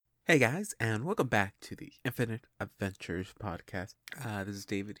Hey guys, and welcome back to the Infinite Adventures podcast. This is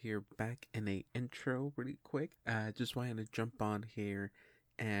David here, back in a intro really quick. Just wanted to jump on here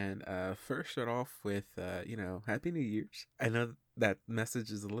and first start off with, Happy New Year's. I know that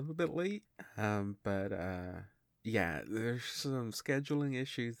message is a little bit late, but there's some scheduling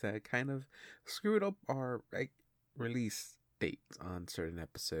issues that kind of screwed up our release dates on certain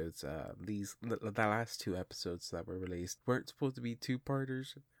episodes. The last two episodes that were released weren't supposed to be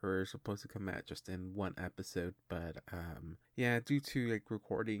two-parters. They were supposed to come out just in one episode, but due to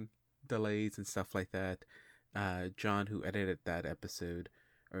recording delays and stuff like that, John, who edited that episode,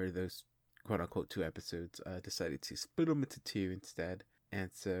 or those quote-unquote two episodes, decided to split them into two instead.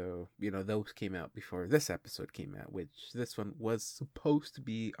 And so, those came out before this episode came out, which this one was supposed to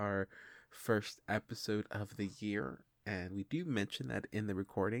be our first episode of the year. And we do mention that in the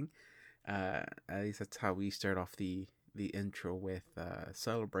recording. At least that's how we start off the intro, with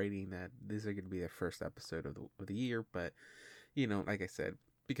celebrating that these are going to be the first episode of the year. But, like I said,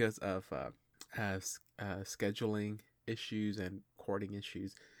 because of scheduling issues and recording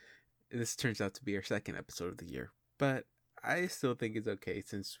issues, this turns out to be our second episode of the year. But I still think it's okay,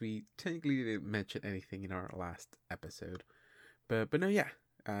 since we technically didn't mention anything in our last episode. But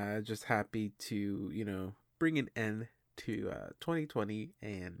just happy to, bring an end to 2020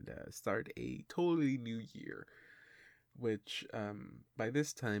 and start a totally new year, which by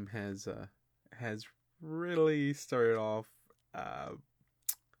this time has really started off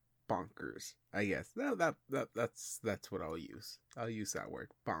bonkers, I guess. That's what I'll use. I'll use that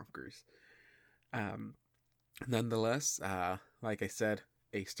word, bonkers. Nonetheless, like I said,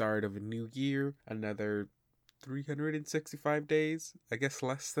 a start of a new year, another 365 days, I guess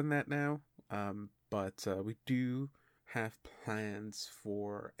less than that now. But we do have plans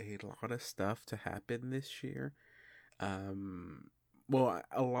for a lot of stuff to happen this year. Well,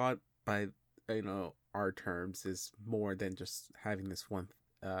 a lot by, our terms is more than just having this one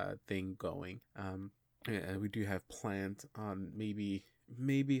thing going. We do have plans on maybe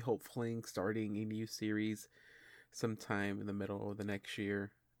hopefully starting a new series sometime in the middle of the next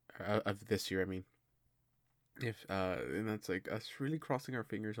year, of this year, I mean. And that's us really crossing our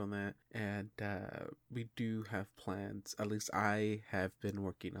fingers on that. And we do have plans, at least I have been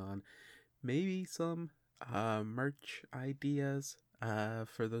working on maybe some merch ideas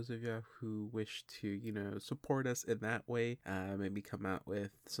for those of you who wish to support us in that way. Maybe come out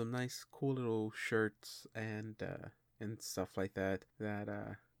with some nice cool little shirts and stuff like that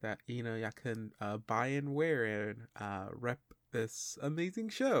y'all can buy and wear and rep this amazing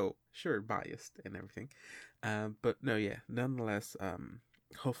show. Sure, biased and everything. But no, nonetheless,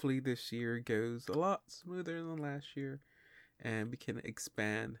 hopefully this year goes a lot smoother than last year, and we can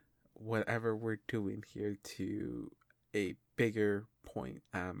expand whatever we're doing here to a bigger point.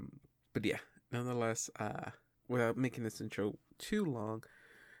 But nonetheless, without making this intro too long,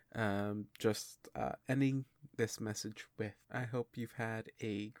 just ending this message with, I hope you've had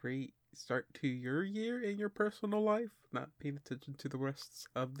a great start to your year in your personal life, not paying attention to the rest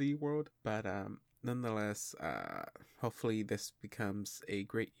of the world, but nonetheless, hopefully this becomes a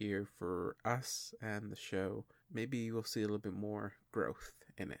great year for us and the show. Maybe we'll see a little bit more growth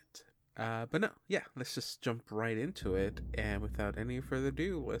in it. But no, let's just jump right into it, and without any further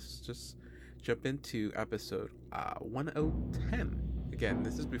ado, let's just jump into episode 1010. Again,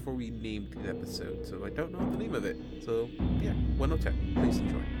 this is before we named the episode, so I don't know the name of it. So 1010. Please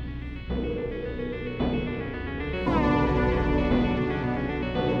enjoy.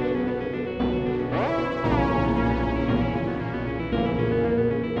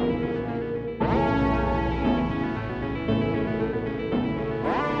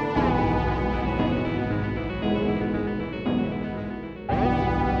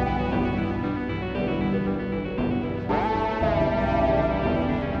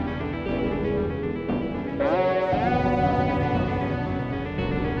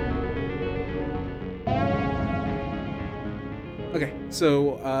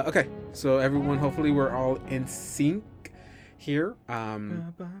 So everyone, hopefully we're all in sync here.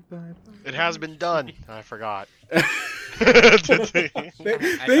 It has been done. I forgot.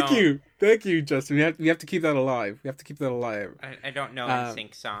 Thank you, Justin. We have to keep that alive. I don't know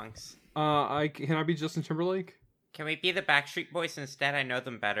NSYNC songs. Can I be Justin Timberlake? Can we be the Backstreet Boys instead? I know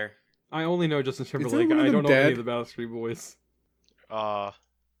them better. I only know Justin Timberlake. I don't know any of the Backstreet Boys.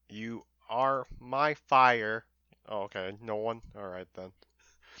 You are my fire. Oh, okay. No one? Alright then.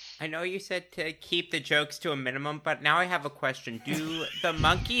 I know you said to keep the jokes to a minimum, but now I have a question. Do the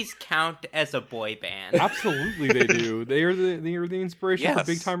Monkees count as a boy band? Absolutely they do. They are the inspiration for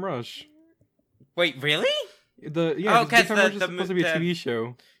Big Time Rush. Wait, really? Big Time Rush is supposed to be a TV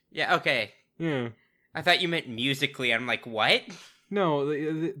show. Yeah, okay. Yeah. I thought you meant musically. I'm like, what? No,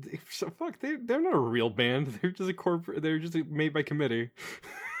 fuck. They're not a real band. They're just a corporate. They're just made by committee.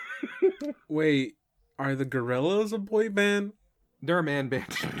 Wait, are the Gorillas a boy band? They're a man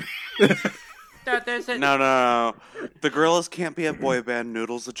band. There's a... No. The Gorillas can't be a boy band.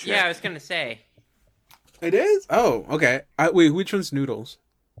 Noodle's a chick. Yeah, I was gonna say. It is? Oh, okay. Wait, which one's Noodles?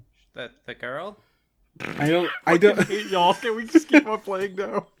 The girl? I don't. Hate y'all. Can we just keep on playing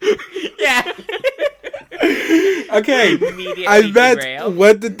now? Yeah. Okay. Immediately I bet. derailed.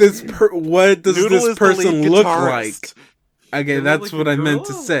 What does Noodle this is the person lead look guitarist. like? Okay, look that's like what a I meant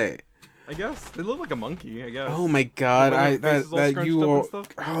to gorilla? say. I guess they look like a monkey. I guess. Oh my god! Like their faces all That scrunched you up all. and stuff?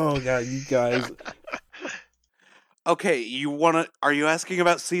 Oh god, you guys. Okay, are you asking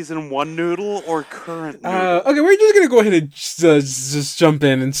about season 1 Noodle or current Noodle? Okay, we're just gonna go ahead and just jump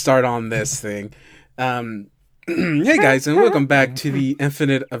in and start on this thing. Hey guys, and welcome back to the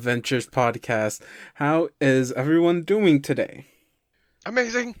Infinite Adventures podcast. How is everyone doing today?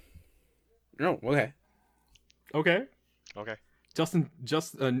 Amazing. Oh, okay. Okay. Okay.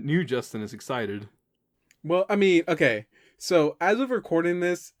 New Justin is excited. Well, I mean, okay. So as of recording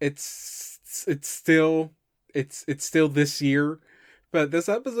this, it's still this year, but this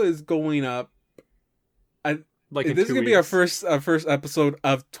episode is going up. Like This is gonna be our first episode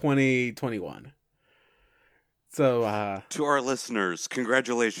of 2021. So To our listeners,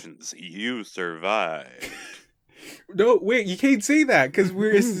 congratulations, you survived. no, wait, you can't say that because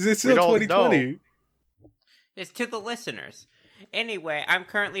it's still don't 2020. know. It's to the listeners. Anyway, I'm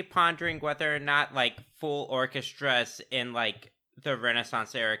currently pondering whether or not, like, full orchestras in, like, the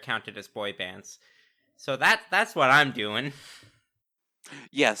Renaissance era counted as boy bands. So that's what I'm doing.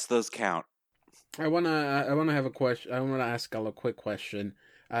 Yes, those count. I wanna have a question. I wanna ask a quick question,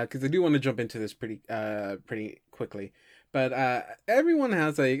 because I do want to jump into this pretty quickly. But everyone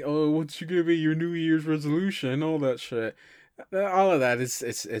has like, oh, what's gonna be your New Year's resolution? All that shit. All of that is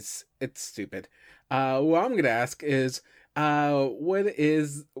it's stupid. What I'm gonna ask is, what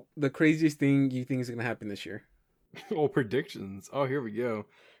is the craziest thing you think is gonna happen this year? Oh, predictions. Oh, here we go.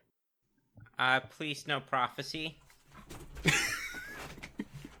 Please no prophecy.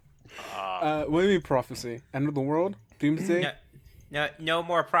 What do you mean prophecy? End of the world? Doomsday? No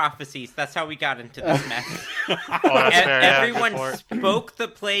more prophecies. That's how we got into this mess. Oh, that's fair. Yeah, Everyone before- spoke the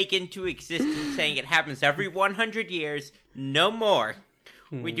plague into existence, saying it happens every 100 years. No more.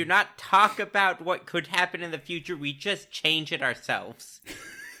 We do not talk about what could happen in the future. We just change it ourselves.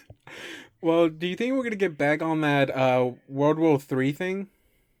 Well, do you think we're gonna get back on that World War III thing?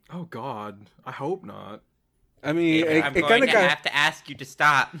 Oh God, I hope not. I mean, I'm going to have to ask you to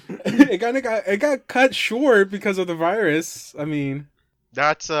stop. it got cut short because of the virus. I mean,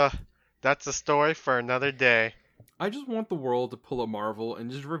 That's a story for another day. I just want the world to pull a Marvel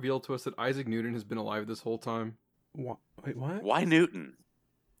and just reveal to us that Isaac Newton has been alive this whole time. wait, what? Why Newton?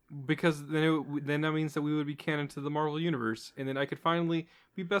 Because then that means that we would be canon to the Marvel universe, and then I could finally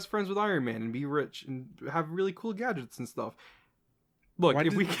be best friends with Iron Man and be rich and have really cool gadgets and stuff. Look, Why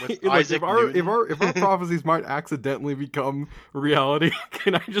if we with if Isaac our Newton? if our prophecies might accidentally become reality,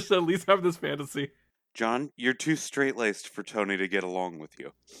 can I just at least have this fantasy? John, you're too straight-laced for Tony to get along with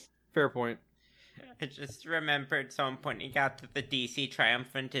you. Fair point. I just remembered someone pointing out that the DC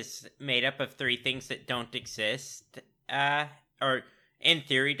Triumphant is made up of 3 things that don't exist, or in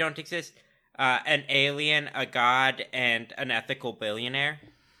theory don't exist. An alien, a god, and an ethical billionaire.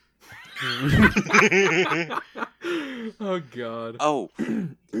 Oh God. Oh,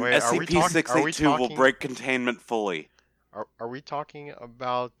 Wait, SCP-682 will break containment fully. Are we talking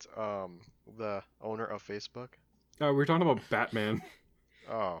about the owner of Facebook? We're talking about Batman.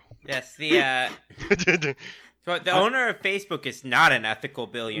 Oh. Yes, the owner of Facebook is not an ethical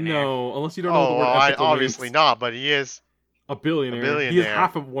billionaire. No, unless you don't know what the Oh, word well, ethical obviously means. not, but he is. A billionaire. A billionaire. He is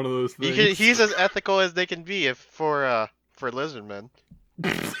half of one of those things. He's as ethical as they can be for lizardmen.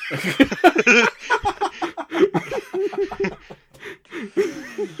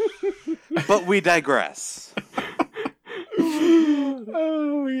 But we digress.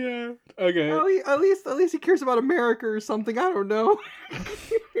 Oh yeah. Okay. At least he cares about America or something. I don't know.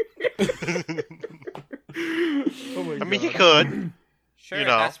 Oh my I mean, he God. could. Sure, You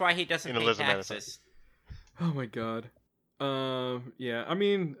know, that's why he doesn't in a pay lizard medicine. taxes. Oh my God. Yeah. I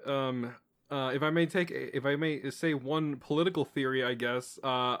mean, if I may say one political theory, I guess.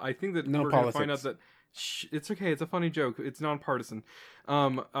 I think that No we're going to find out politics. that. It's okay. It's a funny joke. It's nonpartisan.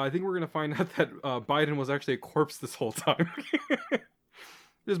 I think we're going to find out that Biden was actually a corpse this whole time.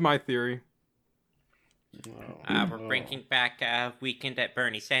 This is my theory. We're bringing back Weekend at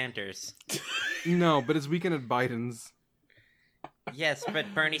Bernie Sanders. No, but it's weekend at Biden's. Yes, but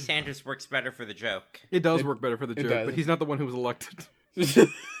Bernie Sanders works better for the joke. It does work better for the it joke, does. but he's not the one who was elected.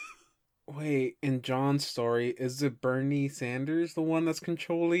 Wait, in John's story, is it Bernie Sanders the one that's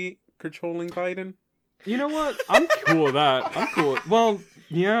controlling Biden? You know what? I'm cool with that. I'm cool. Well,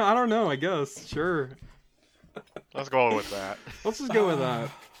 yeah, I don't know. I guess. Sure. Let's go with that. Let's just go with that.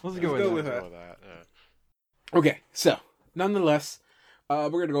 Let's go with Let's that. go with that. Yeah. Okay, so nonetheless, we're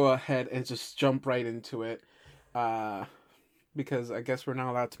gonna go ahead and just jump right into it, because I guess we're not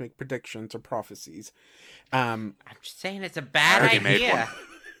allowed to make predictions or prophecies. I'm just saying it's a bad already made idea.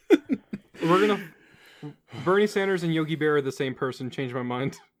 We're gonna. Bernie Sanders and Yogi Bear are the same person. Changed my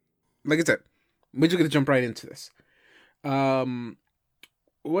mind. Like I said, we're just gonna jump right into this.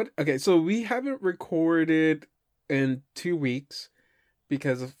 What? Okay, so we haven't recorded in 2 weeks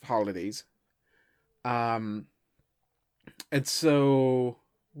because of holidays. And so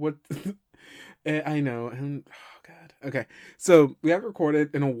what? I know, and oh god. Okay, so we haven't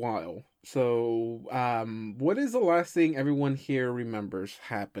recorded in a while. So, what is the last thing everyone here remembers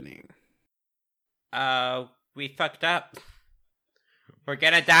happening? We fucked up. We're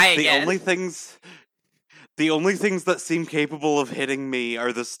gonna die The again. only things that seem capable of hitting me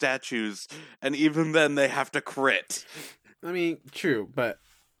are the statues, and even then they have to crit. I mean, true, but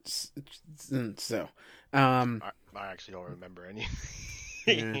so, I actually don't remember any.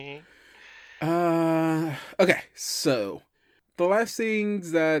 okay, so the last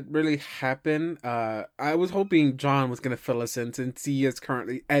things that really happened, I was hoping John was gonna fill us in since he is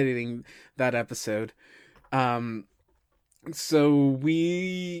currently editing that episode. So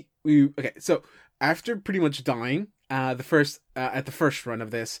we okay, so after pretty much dying, at the first run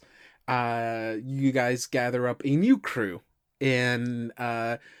of this, you guys gather up a new crew in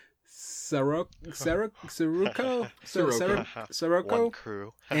Sirocco, One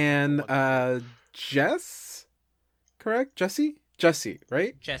crew. and Jess, correct? Jesse,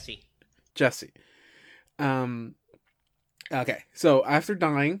 right? Jesse. Jesse. Okay, so after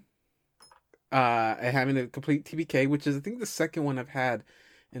dying, and having a complete TBK, which is I think the second one I've had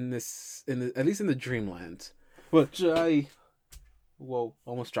at least in the Dreamlands, which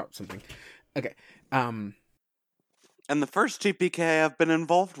almost dropped something. Okay, And the first TPK I've been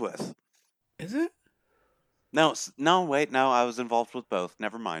involved with. is it? No, wait, no, I was involved with both.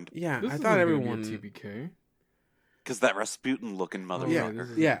 Never mind. Yeah, This I isn't thought gonna be a everyone. TBK. Because that Rasputin-looking Oh, motherfucker. Yeah, this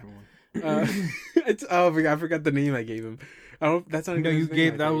is a yeah. different one. I forgot the name I gave him. I don't. That's not No, even you his name,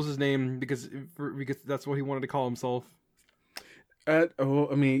 gave I that think. was his name because that's what he wanted to call himself. I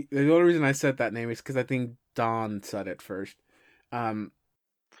mean, the only reason I said that name is because I think Don said it first.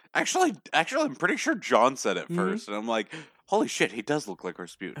 Actually, I'm pretty sure John said it Mhm. first, and I'm like, holy shit, he does look like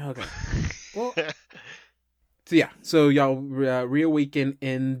Rasputin. Okay. Well, so yeah, so y'all reawaken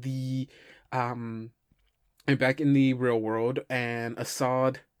in the and back in the real world, and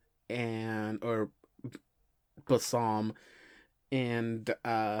Assad or Bassam and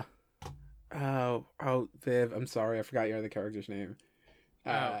Viv, I'm sorry, I forgot your other character's name.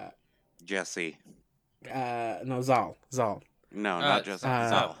 Jesse. No, Zal. No, not just Zal.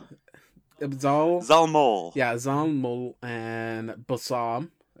 Zal. Zal. Zalmol. Yeah, Zal and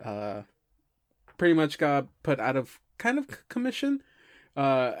Bassam pretty much got put out of kind of commission.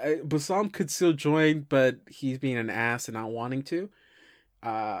 Bassam could still join, but he's being an ass and not wanting to.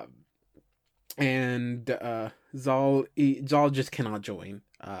 And Zal just cannot join.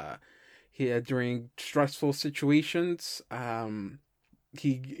 During stressful situations,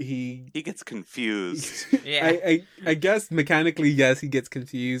 he gets confused. Yeah. I guess mechanically, yes, he gets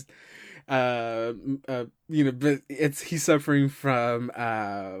confused. But he's suffering from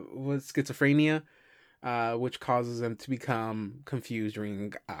schizophrenia, which causes him to become confused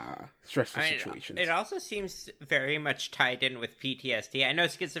during stressful situations. It also seems very much tied in with PTSD. I know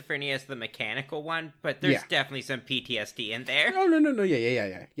schizophrenia is the mechanical one, but there's definitely some PTSD in there. No,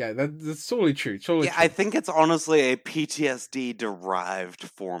 yeah. That's totally true. Totally Yeah, true. I think it's honestly a PTSD-derived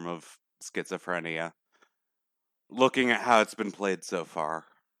form of schizophrenia. Looking at how it's been played so far.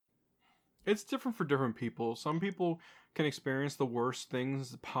 It's different for different people. Some people can experience the worst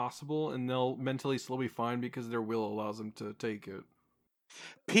things possible, and they'll mentally still be fine because their will allows them to take it.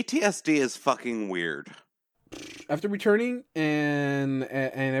 PTSD is fucking weird. After returning and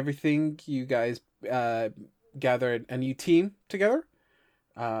everything, you guys gathered a new team together,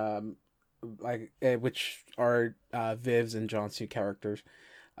 which are Viv's and John's two characters,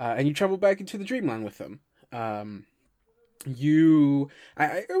 and you travel back into the Dreamland with them. It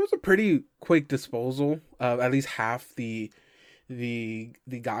was a pretty quick disposal of at least half the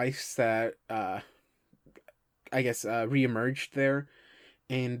guys that reemerged there,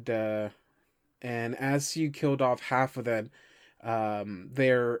 and as you killed off half of them,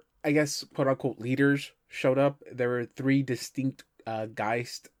 Their, I guess, quote unquote leaders showed up. There were three distinct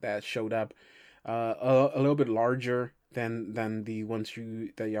Geist that showed up, a little bit larger than the ones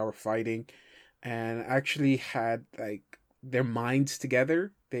that y'all were fighting, and actually had like their minds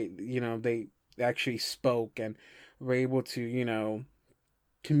together. They actually spoke and were able to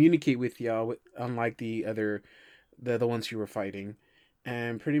communicate with y'all, unlike the ones you were fighting,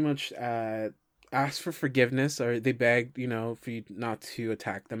 and pretty much asked for forgiveness, or they begged for you not to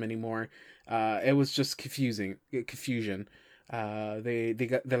attack them anymore. It was just confusion. They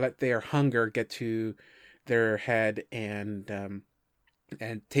let their hunger get to their head and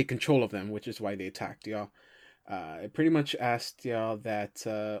take control of them, which is why they attacked y'all. It pretty much asked y'all that.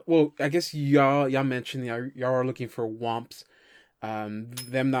 Well, I guess y'all mentioned y'all are looking for Womps.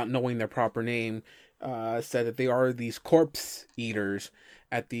 Them not knowing their proper name, said that they are these corpse eaters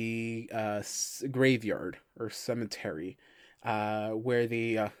at the graveyard or cemetery, where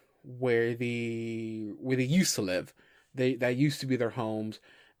they used to live. That used to be their homes,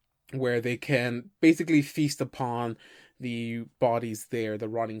 where they can basically feast upon the bodies there, the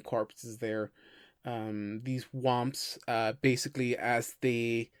rotting corpses there. These Womps, basically, as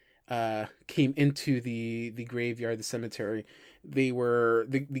they came into the graveyard, the cemetery, the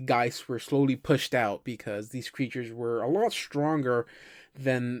Geists were slowly pushed out because these creatures were a lot stronger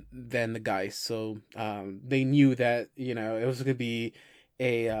than the Geists. So they knew that it was going to be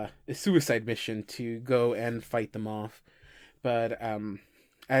a suicide mission to go and fight them off. But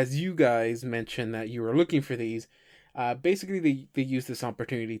as you guys mentioned that you were looking for these, basically they used this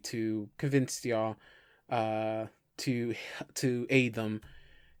opportunity to convince y'all to aid them,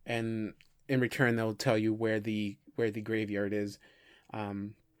 and in return they'll tell you where the graveyard is.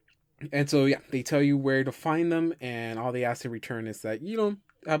 And so yeah, they tell you where to find them, and all they ask in return is that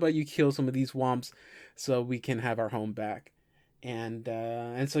how about you kill some of these Womps so we can have our home back. And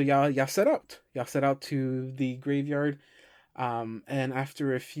so y'all set out to the graveyard, and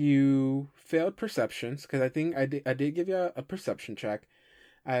after a few failed perceptions, because I think I did give you a perception check,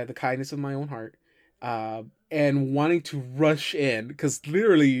 the kindness of my own heart, and wanting to rush in, because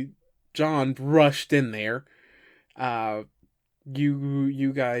literally John rushed in there.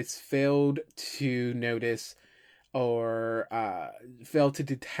 You guys failed to notice or failed to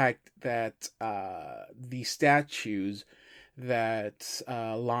detect that the statues that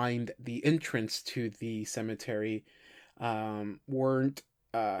lined the entrance to the cemetery weren't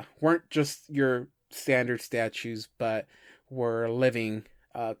just your standard statues, but were living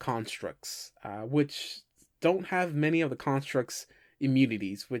constructs, which don't have many of the constructs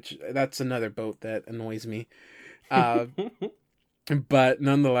immunities, which that's another boat that annoys me. But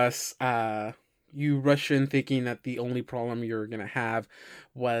nonetheless, you rush in thinking that the only problem you're gonna have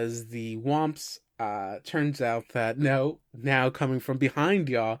was the Womps. Turns out that no, now coming from behind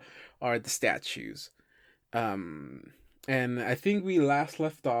y'all are the statues. And I think we last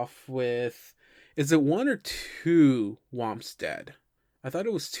left off with, is it one or two Womps dead? I thought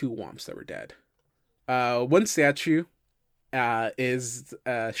it was two Womps that were dead. One statue is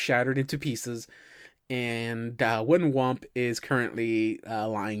shattered into pieces, and one Womp is currently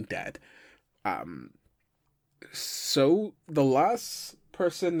lying dead. So the last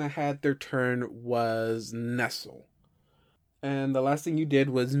person that had their turn was Nestle, and the last thing you did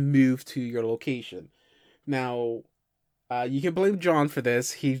was move to your location. Now, you can blame John for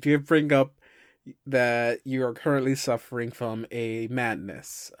this. He did bring up that you are currently suffering from a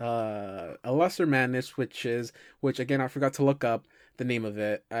madness, a lesser madness, which again I forgot to look up the name of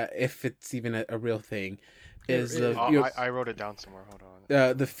it, if it's even a real thing. I wrote it down somewhere. Hold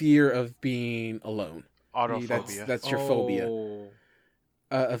on. The fear of being alone. Autophobia. That's your phobia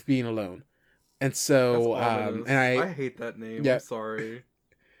of being alone. And so, and I hate that name. Yeah. I'm sorry.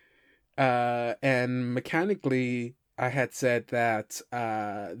 And mechanically, I had said that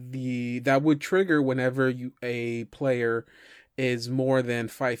that would trigger whenever a player is more than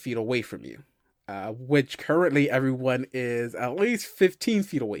 5 feet away from you, which currently everyone is at least 15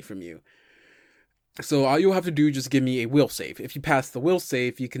 feet away from you. So all you'll have to do is just give me a will save. If you pass the will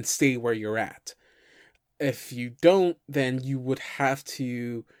save, you can stay where you're at. If you don't, then you would have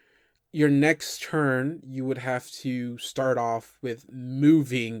to, your next turn, you would have to start off with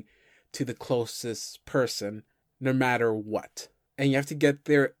moving to the closest person, no matter what. And you have to get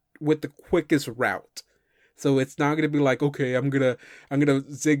there with the quickest route. So it's not going to be like, okay, I'm going to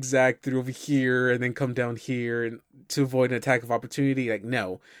zigzag through over here and then come down here and to avoid an attack of opportunity. Like,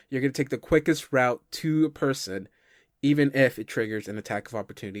 no, you're going to take the quickest route to a person, even if it triggers an attack of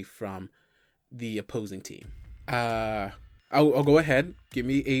opportunity from the opposing team. I'll go ahead, give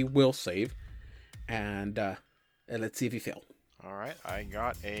me a will save, and let's see if you fail. All right, I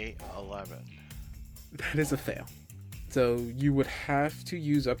got a 11. That is a fail. So you would have to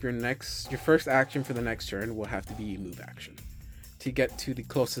use up your first action for the next turn will have to be a move action to get to the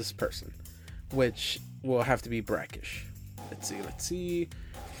closest person, which will have to be Brackish. Let's see.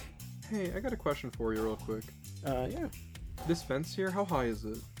 Hey, I got a question for you real quick. Yeah. This fence here, how high is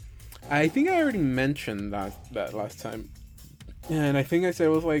it? I think I already mentioned that last time. And I think I said it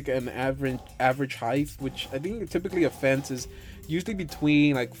was like an average height, which I think typically a fence is usually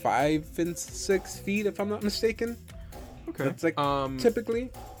between like 5 and 6 feet, if I'm not mistaken. Okay. That's like typically.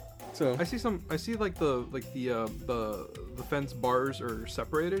 So I see like the fence bars are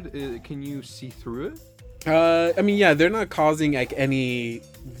separated. Can you see through it? I mean, yeah, they're not causing like any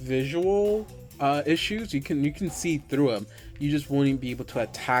visual issues. You can see through them. You just won't be able to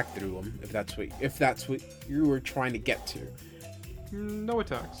attack through them if that's what you were trying to get to. No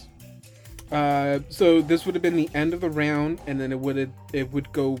attacks. So this would have been the end of the round, and then it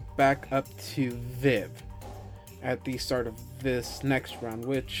would go back up to Viv at the start of this next round.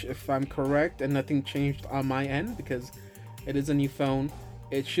 Which, if I'm correct, and nothing changed on my end because it is a new phone,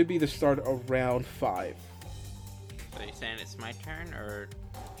 it should be the start of round 5. So you're saying it's my turn, or?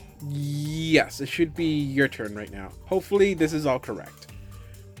 Yes, it should be your turn right now. Hopefully, this is all correct.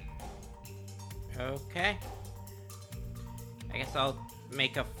 Okay. I guess I'll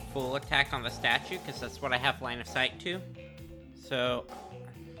make a full attack on the statue, because that's what I have line of sight to. So,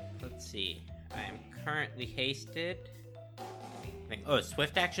 let's see. I am currently hasted.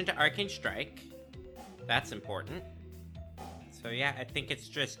 Swift action to Arcane Strike. That's important. So yeah, I think it's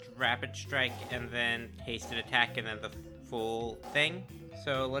just Rapid Strike and then hasted attack and then the full thing.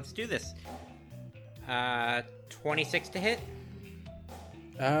 So let's do this. 26 to hit.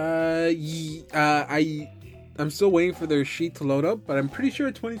 I'm still waiting for their sheet to load up, but I'm pretty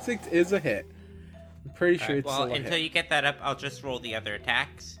sure 26 is a hit. I'm pretty sure it's still a hit. Until you get that up, I'll just roll the other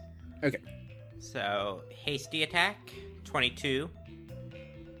attacks. Okay. So, hasty attack, 22.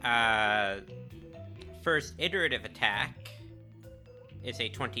 First iterative attack is a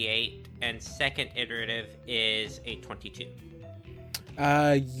 28, and second iterative is a 22.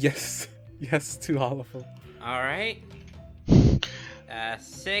 Yes. Yes to all of them. Alright.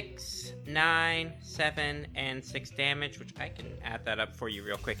 6, 9, 7, and 6 damage, which I can add that up for you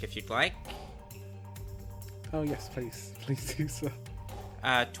real quick if you'd like. Oh, yes, please. Please do so.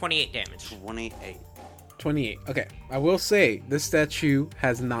 28 damage. 28. Okay. I will say, this statue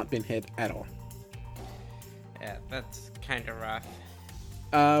has not been hit at all. Yeah, that's kind of rough.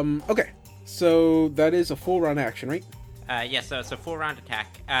 Okay. So, that is a full round action, right? Yeah, so it's a full round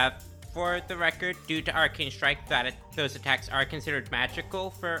attack. For the record, due to Arcane Strike, those attacks are considered magical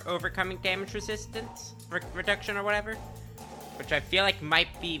for overcoming damage resistance reduction or whatever, which I feel like might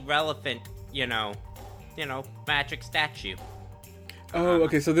be relevant. You know, magic statue. Oh,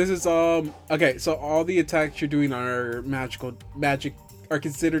 okay. So this is okay. So all the attacks you're doing are magic are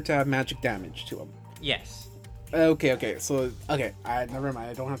considered to have magic damage to them. Yes. Okay. So never mind.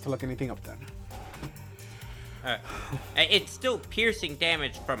 I don't have to look anything up then. It's still piercing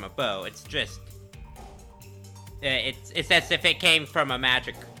damage from a bow. It's just, it's as if it came from a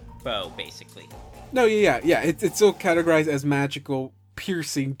magic bow, basically. No, yeah. It's still categorized as magical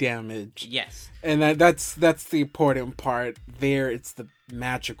piercing damage. Yes. And that's the important part. There, it's the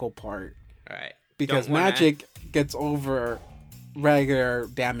magical part. All right. Because magic gets over regular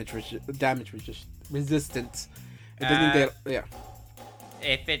damage resistance. It doesn't get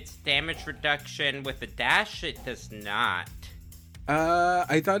If it's damage reduction with a dash, it does not.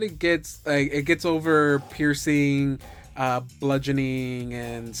 I thought it gets over piercing, bludgeoning,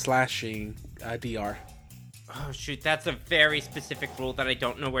 and slashing DR. Oh shoot, that's a very specific rule that I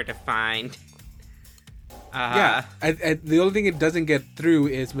don't know where to find. The only thing it doesn't get through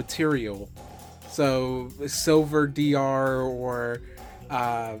is material. So silver DR or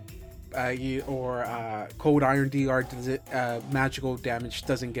cold iron DR, magical damage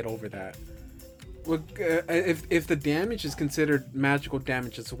doesn't get over that. Well, if the damage is considered magical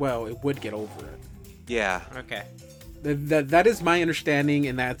damage as well, it would get over it. Yeah. Okay. That is my understanding,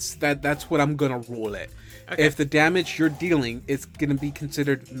 and that's what I'm gonna rule it. Okay. If the damage you're dealing is gonna be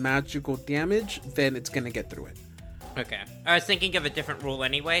considered magical damage, then it's gonna get through it. Okay. I was thinking of a different rule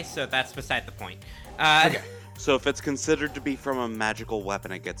anyway, so that's beside the point. Okay. So if it's considered to be from a magical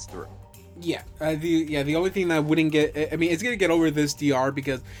weapon, it gets through. Yeah. The only thing that wouldn't get, I mean, it's gonna get over this DR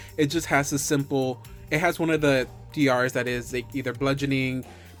because it just has it has one of the DRs that is like either bludgeoning,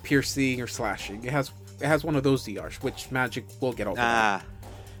 piercing, or slashing. It has one of those DRs, which magic will get over.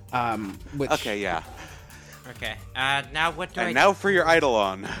 Okay, yeah. Okay. Now what do now for your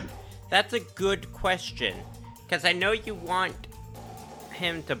Eidolon. That's a good question, because I know you want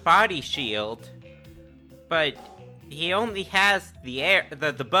him to body shield, but he only has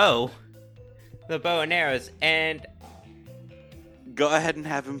the bow and arrows, and Go ahead and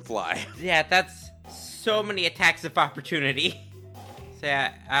have him fly. yeah, that's so many attacks of opportunity. So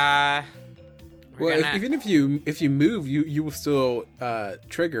yeah, Well, even if you move, you will still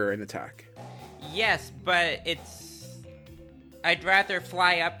trigger an attack. yes, but I'd rather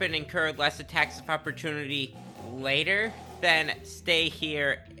fly up and incur less attacks of opportunity later than stay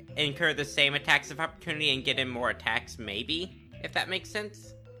here, incur the same attacks of opportunity, and get in more attacks, maybe, if that makes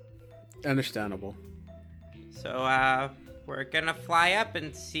sense. Understandable. So, we're gonna fly up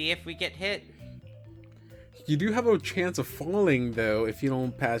and see if we get hit. You do have a chance of falling though if you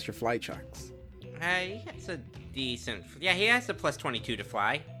don't pass your flight checks. He has a decent... Yeah, he has a plus 22 to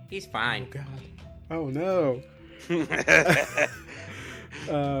fly. He's fine. Oh god. Oh no.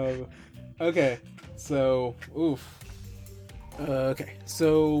 Okay, so okay,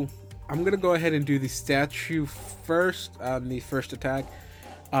 so I'm gonna go ahead and do the statue first on the first attack.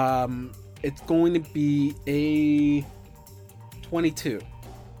 It's going to be a 22.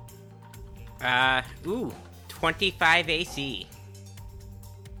 25 AC.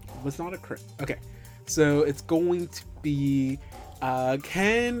 Was not a crit. Okay, so it's going to be.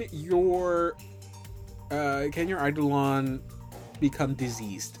 Can your Eidolon become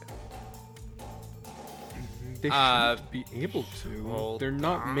diseased? They should be able to. hold They're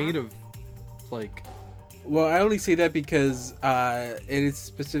not on. made of, like... Well, I only say that because it is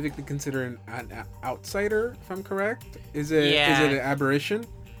specifically considered an outsider, if I'm correct. Is it an aberration?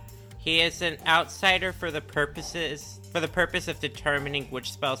 He is an outsider for the purpose of determining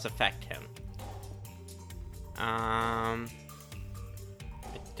which spells affect him. I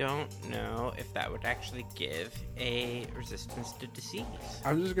don't know if that would actually give a resistance to disease.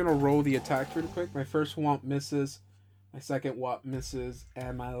 I'm just gonna roll the attacks really quick. My first womp misses, my second womp misses,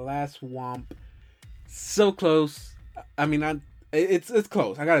 and my last womp so close. I mean, it's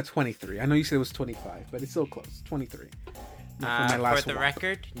close. I got a 23. I know you said it was 25, but it's still close. 23. For my last For the womp.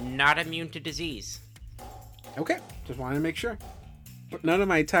 record, not immune to disease. Okay, just wanted to make sure. But none of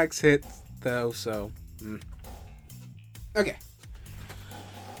my attacks hit though, so. Okay.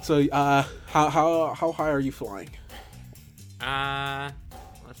 So, how high are you flying?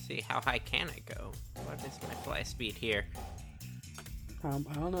 Let's see. How high can I go? What is my fly speed here? I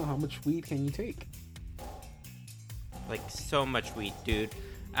don't know. How much weed can you take? Like, so much weed, dude.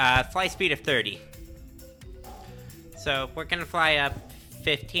 Fly speed of 30. So, we're gonna fly up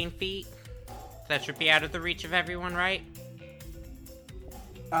 15 feet. That should be out of the reach of everyone, right?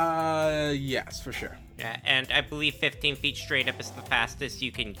 Yes, for sure. Yeah, and I believe 15 feet straight up is the fastest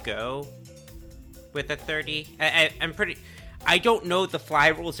you can go with a 30. I don't know the fly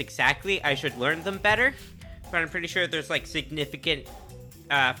rules exactly. I should learn them better. But I'm pretty sure there's, like, significant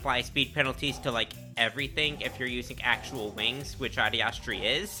fly speed penalties to, like, everything if you're using actual wings, which Adiastri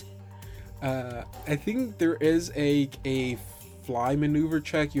is. I think there is a fly maneuver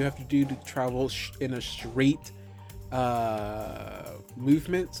check you have to do to travel in a straight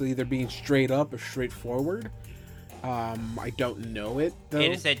movement, so either being straight up or straight forward. I don't know it though.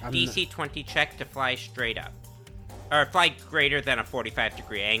 It is a DC 20 check to fly straight up. Or fly greater than a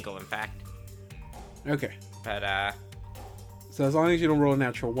 45-degree angle, in fact. Okay, But, so as long as you don't roll a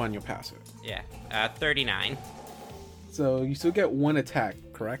natural 1, you'll pass it. yeah. 39. So you still get one attack,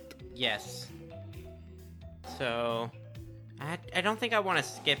 correct? Yes. So, I don't think I want to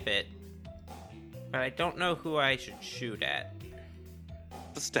skip it. But I don't know who I should shoot at.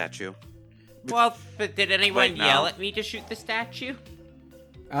 The statue. Well, but did anyone Right now. yell at me to shoot the statue?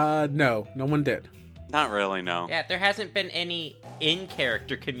 No one did. Not really, no. Yeah, there hasn't been any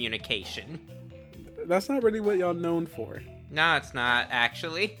in-character communication. That's not really what y'all known for. No, it's not,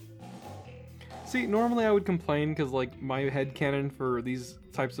 actually. See, normally I would complain because, like, my headcanon for these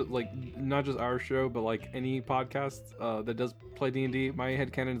types of, like, not just our show, but, like, any podcast that does play D&D, my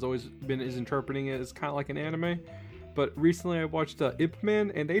headcanon has always been is interpreting it as kind of like an anime. But recently I watched Ip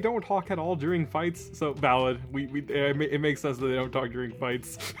Man, and they don't talk at all during fights, so valid. It makes sense that they don't talk during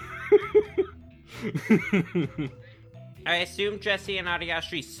fights. I assume Jesse and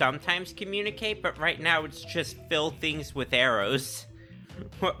Adiastri sometimes communicate, but right now it's just fill things with arrows.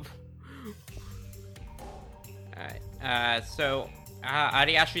 Alright, so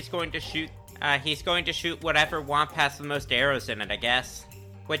Adiastri's going to shoot, he's going to shoot whatever womp has the most arrows in it, I guess.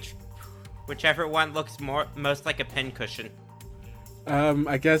 Whichever one looks most like a pincushion.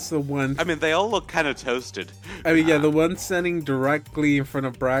 I guess the one. I mean, they all look kind of toasted. I mean, yeah, the one standing directly in front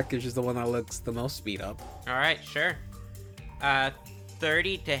of Brackish is the one that looks the most speed up. Alright, sure.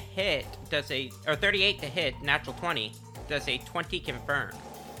 30 to hit or 38 to hit, natural 20, does a 20 confirm?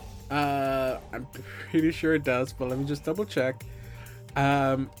 I'm pretty sure it does, but let me just double check.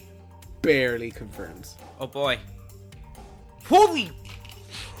 Barely confirms. Oh boy. Holy!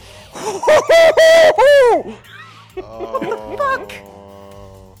 Oh.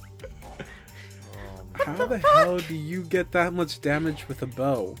 How the hell do you get that much damage with a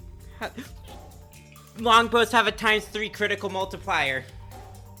bow? Longbows have a ×3 critical multiplier.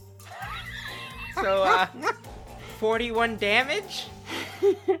 So, 41 damage?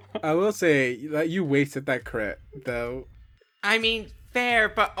 I will say that you wasted that crit, though. I mean, fair,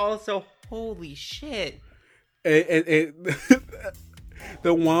 but also, holy shit. It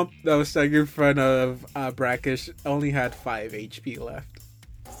the womp that was stuck in front of Brackish only had 5 HP left.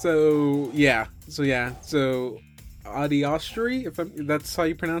 So Adiostri, if that's how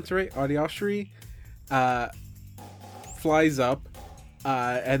you pronounce it, right? Adiostri, flies up,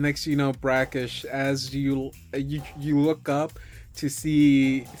 and next you know, Brackish, as you look up to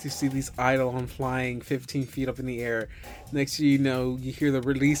see these Eidolon flying 15 feet up in the air. Next you know, you hear the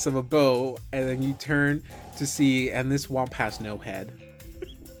release of a bow, and then you turn to see, and this womp has no head.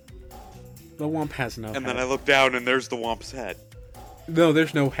 The womp has no head. And then I look down and there's the womp's head. No,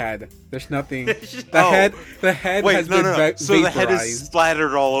 there's no head. There's nothing. The Oh. head Wait, has no, been no, no. vaporized. So the head is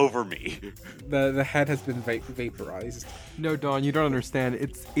splattered all over me. The head has been vaporized. No, Don, you don't understand.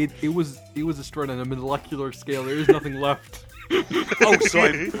 It was destroyed on a molecular scale. There is nothing left. Oh, so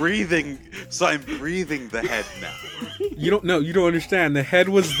I'm breathing. So I'm breathing the head now. You don't know. You don't understand. The head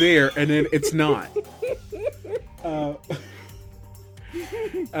was there, and then it's not.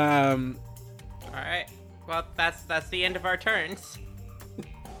 Alright. Well, that's the end of our turns.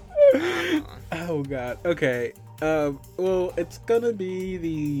 Oh god. Okay. Well, it's gonna be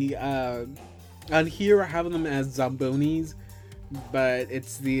the on here I have them as Zambonis, but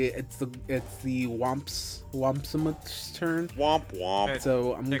it's the Wompsumut's turn. Womp womp.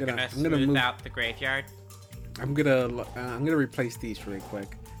 So They're gonna smooth move. out the graveyard. I'm gonna replace these really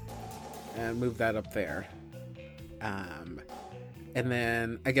quick and move that up there. And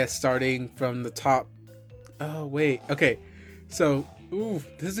then I guess starting from the top. Oh wait, okay. So,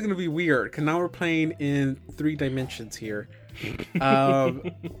 this is gonna be weird because now we're playing in 3 dimensions here. Yeah,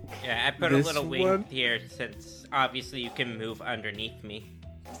 I put a This little wing one? here since obviously you can move underneath me.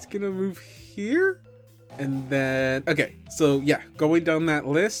 It's gonna move here, and then okay. So yeah, going down that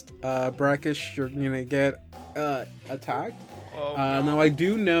list, Brackish, you're gonna get attacked. Oh, Now I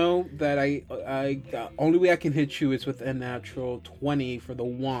do know that I only way I can hit you is with a natural 20 for the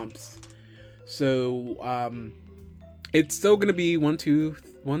womps. So it's still gonna be 1, 2,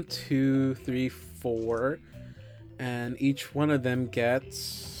 3, 4, and each one of them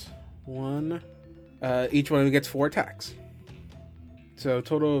gets 1. Each one of them gets 4 attacks. So a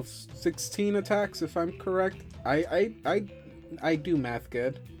total of 16 attacks, if I'm correct. I do math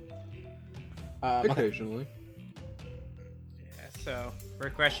good. Occasionally. So,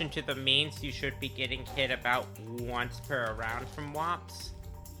 regression to the means, you should be getting hit about once per round from Wops.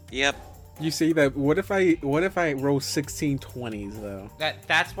 Yep. You see that? What if I roll 16 20s though?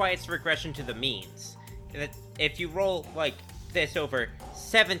 That's why it's regression to the means. That if you roll like this over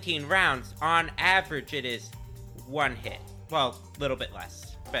 17 rounds, on average it is 1 hit. Well, a little bit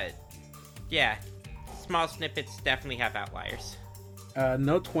less, but yeah, small snippets definitely have outliers.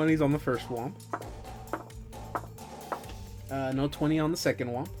 No 20s on the first one. No 20 on the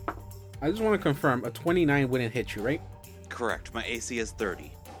second one. I just want to confirm, a 29 wouldn't hit you, right? Correct. My AC is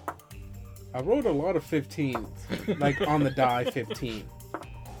 30. I rolled a lot of 15s, like on the die 15.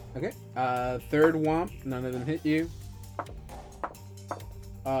 Okay. Third womp, none of them hit you.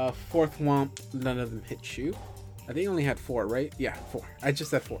 Fourth womp, none of them hit you. I think I only had 4, right? Yeah, 4. I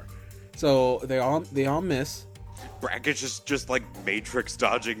just had 4. So they all miss. Brackish is just like Matrix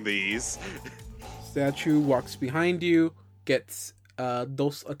dodging these. Statue walks behind you, gets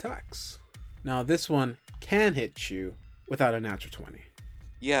those attacks. Now this one can hit you without a natural 20.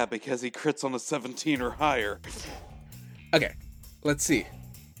 Yeah, because he crits on a 17 or higher. Okay, let's see.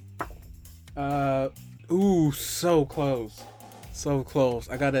 Ooh, so close. So close.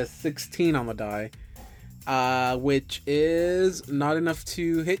 I got a 16 on the die, which is not enough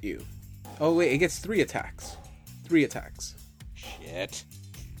to hit you. Oh wait, it gets 3 attacks. 3 attacks. Shit.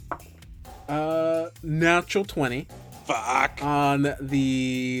 Natural 20 Fuck. on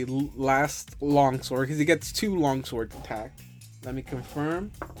the last longsword, because he gets 2 longswords attack. Let me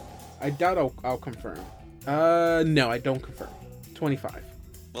confirm. I doubt I'll confirm. No, I don't confirm. 25.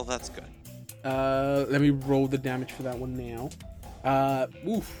 Well, that's good. Let me roll the damage for that one now.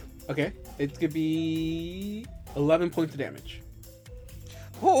 Oof. Okay. It's gonna be 11 points of damage.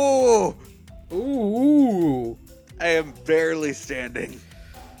 Oh! Ooh. I am barely standing.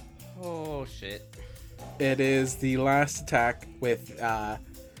 Oh shit. It is the last attack with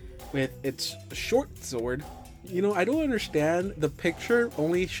its short sword. You know, I don't understand. The picture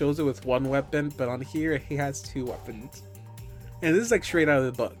only shows it with one weapon, but on here he has two weapons. And this is like straight out of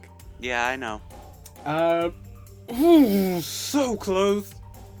the book. Yeah, I know. Ooh, so close.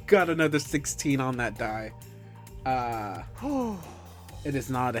 Got another 16 on that die. It is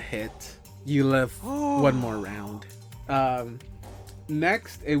not a hit. You live one more round.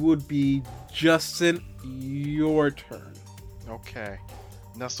 Next, it would be Justin, your turn. Okay.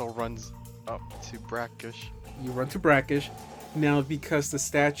 Nestle runs up to Brackish. You run to Brackish. Now, because the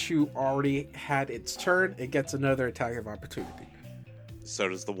statue already had its turn, it gets another attack of opportunity. So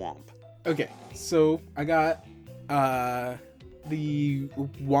does the Womp. Okay, so I got the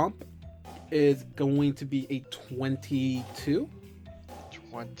Womp is going to be a 22.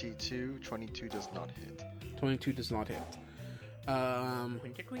 22 does not hit. 22 does not hit.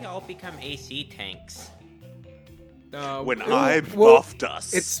 When did we all become AC tanks? When well, I well, buffed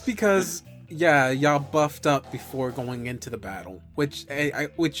us. It's because y'all buffed up before going into the battle, which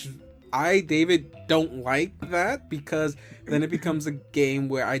I David don't like that, because then it becomes a game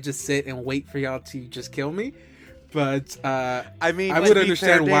where I just sit and wait for y'all to just kill me. But I mean, I to would be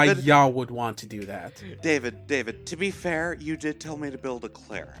understand fair, why David, y'all would want to do that. David, to be fair, you did tell me to build a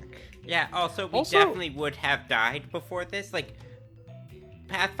cleric. Yeah, also, we definitely would have died before this. Like,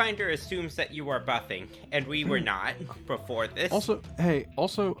 Pathfinder assumes that you are buffing, and we were not before this. Also,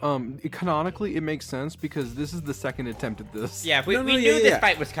 canonically, it makes sense because this is the second attempt at this. Yeah, we No, knew yeah, this yeah.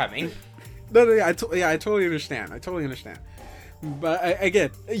 fight was coming. No, I totally understand. But again,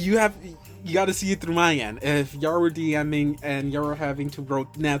 you got to see it through my end. If y'all were DMing and y'all were having to roll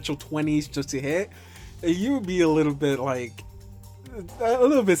natural 20s just to hit, you would be a little bit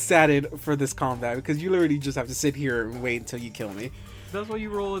saddened for this combat, because you literally just have to sit here and wait until you kill me. That's why you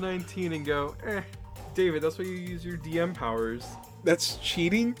roll a 19 and go, David, that's why you use your DM powers. That's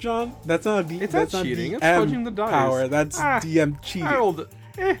cheating, John. That's not It's that's not not cheating. DM It's fudging the dice. power. That's DM cheating. I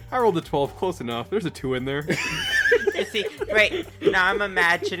rolled a 12, close enough. There's a 2 in there. You see, right, now I'm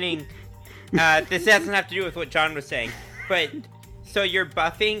imagining, this doesn't have to do with what John was saying, but, so you're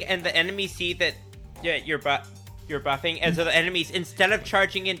buffing, and the enemies see that you're buffing, and so the enemies, instead of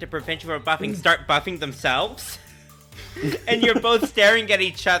charging in to prevent you from buffing, start buffing themselves, and you're both staring at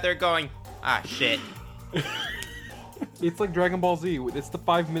each other going, ah, shit. It's like Dragon Ball Z. It's the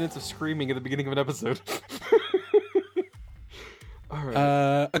 5 minutes of screaming at the beginning of an episode. All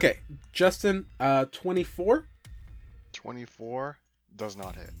right. Okay, Justin, 24. 24 does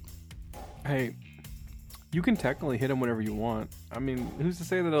not hit. Hey, you can technically hit him whenever you want. I mean, who's to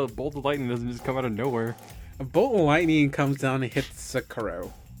say that a bolt of lightning doesn't just come out of nowhere? A bolt of lightning comes down and hits Sakura.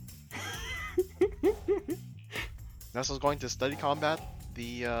 Nestle's going to study combat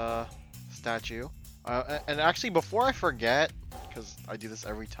the statue. And actually, before I forget, because I do this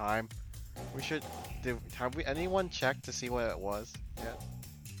every time, we should. Have anyone checked to see what it was yet?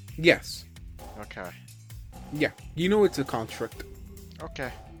 Yes. Okay. Yeah. You know it's a construct.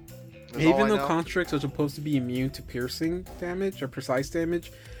 Okay. That's all Even I though know. constructs are supposed to be immune to piercing damage or precise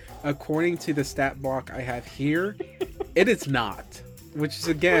damage, according to the stat block I have here, it is not. Which is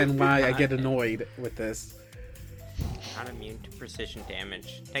again why I get annoyed with this. Not immune to precision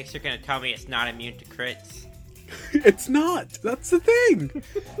damage. Next you're gonna tell me it's not immune to crits. It's not. That's the thing.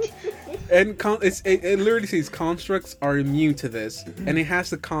 And it literally says constructs are immune to this, and it has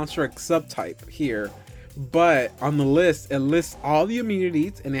the construct subtype here. But on the list, it lists all the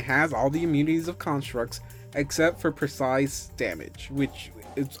immunities, and it has all the immunities of constructs except for precise damage, which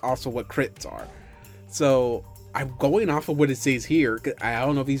is also what crits are. So I'm going off of what it says here. I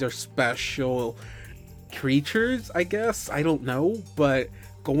don't know if these are special creatures, I guess. I don't know, but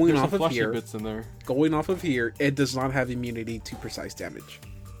going There's off some of fleshy here, bits in there. it does not have immunity to precise damage.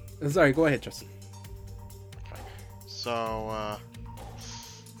 Sorry, go ahead, Justin. So,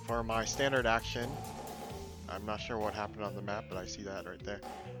 for my standard action, I'm not sure what happened on the map, but I see that right there.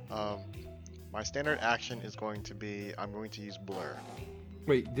 My standard action is going to be, I'm going to use Blur.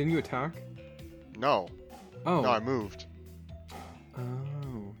 Wait, didn't you attack? No. Oh. No, I moved. Oh.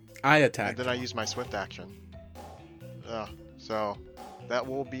 I And attacked. then I used my Swift action. So, that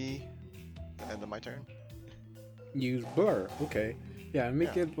will be the end of my turn. Use blur. Okay. Yeah,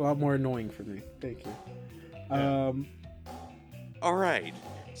 make Yeah. it a lot more annoying for me. Thank you. Yeah. Alright,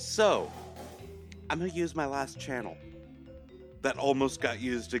 so I'm gonna use my last channel that almost got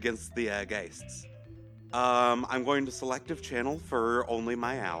used against the Geists. I'm going to selective channel for only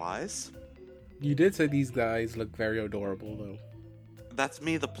my allies. You did say these guys look very adorable, though. That's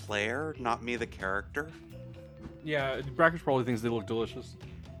me, the player, not me, the character. Yeah, Brackers probably thinks they look delicious.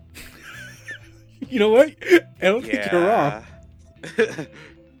 You know what? I don't think you're wrong.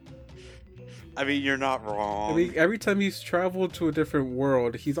 I mean, you're not wrong. I mean, every time he's traveled to a different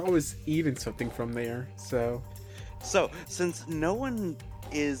world, he's always eaten something from there. So, since no one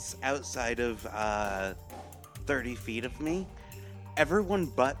is outside of 30 feet of me, everyone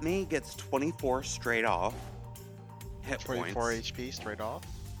but me gets 24 straight off hit 24 points. HP straight off.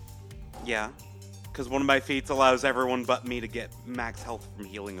 Yeah, because one of my feats allows everyone but me to get max health from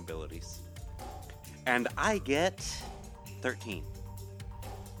healing abilities. And I get 13.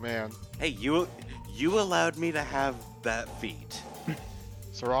 Man, Hey, you allowed me to have that feat.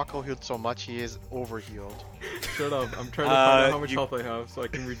 Sorako healed so much he is overhealed. Shut up. I'm trying to find out how much you- health I have so I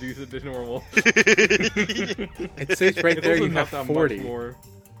can reduce it to normal. it says right It's there also you not have that 40. much more.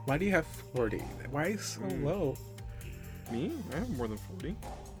 Why do you have 40? Why is it so low? Me? I have more than 40.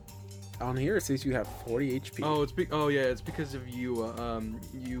 On here it says you have 40 HP. Oh, it's because of you.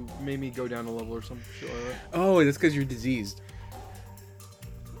 You made me go down a level or some shit like that. Oh, it's because you're diseased.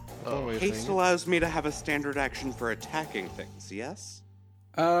 That's one way of Haste saying it. allows me to have a standard action for attacking things, yes?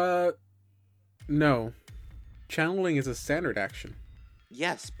 No. Channeling is a standard action.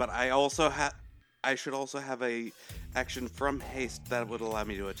 Yes, but I should also have a action from haste that would allow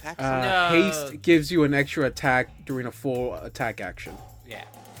me to attack someone. No. Haste gives you an extra attack during a full attack action. Yeah.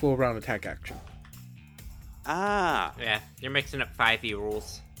 Full round attack action. Ah, Yeah. You're mixing up 5e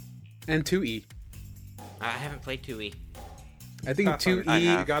rules. And 2E. I haven't played 2e. I think I 2E. have.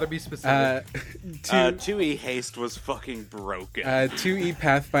 You gotta be specific. 2E haste was fucking broken. 2E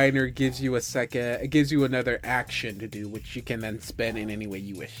Pathfinder gives you another action to do, which you can then spend in any way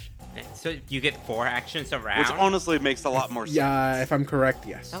you wish. So you get 4 actions a round? which honestly makes a lot more sense. Yeah, if I'm correct,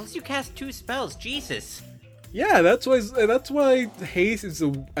 yes. Unless you cast 2 spells, Jesus. Yeah, that's why haste is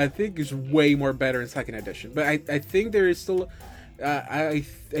I think is way more better in second edition. But I think there is still I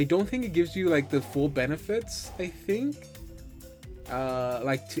don't think it gives you like the full benefits. I think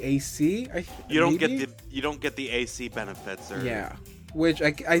like to AC. You don't maybe? get the AC benefits or Yeah, which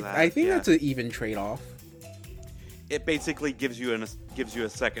I think yeah. that's an even trade off. It basically gives you a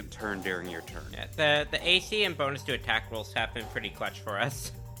second turn during your turn. Yeah, the AC and bonus to attack rolls have been pretty clutch for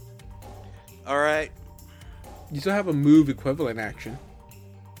us. All right. You still have a move equivalent action.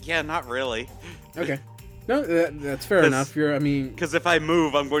 Yeah, not really. Okay, no, that's fair 'Cause- enough. Because if I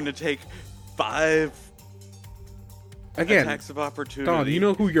move, I'm going to take 5 Again, attacks of opportunity. Don, you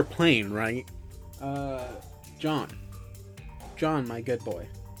know who you're playing, right? John, my good boy.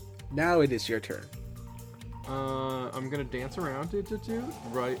 Now it is your turn. I'm gonna dance around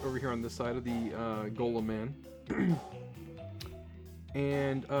right over here on this side of the Golem Man.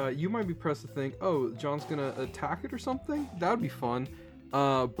 And you might be pressed to think, oh, John's gonna attack it or something? That would be fun.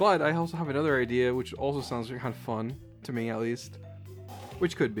 But I also have another idea, which also sounds kind of fun, to me at least.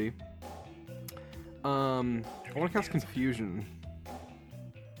 Which could be. I want to cast Confusion.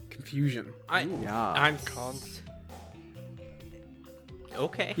 Confusion. Yeah. I'm Cons.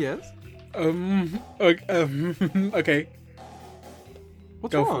 okay. Yes? Okay.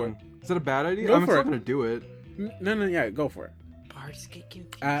 What's Go for wrong? Is that a bad idea? Go I'm for still it. gonna do it. No, yeah, go for it. Bards get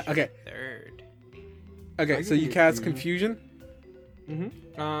confused. Okay. Third. Okay, I so can you get cast Confusion. confusion.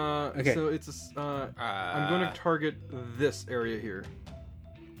 Okay. So it's I'm going to target this area here.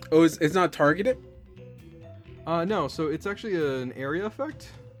 Oh, it's not targeted. No, so it's actually an area effect.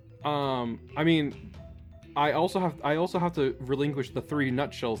 I mean, I also have to relinquish the 3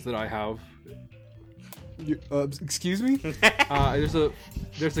 nutshells that I have. Excuse me. There's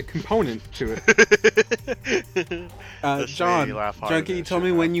a component to it. The John, shady laugh harder can you than tell me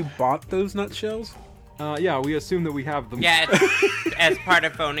shut when up. you bought those nutshells? Yeah, we assume that we have them. Yeah, it's as part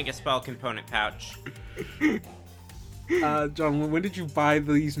of owning a spell component pouch. John, when did you buy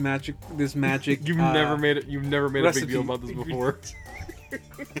this magic? You've never made it. You've never made a big deal recipe. about this before.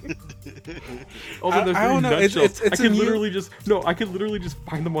 Although there's I don't 3 know, it's nutshells, a I could new- literally just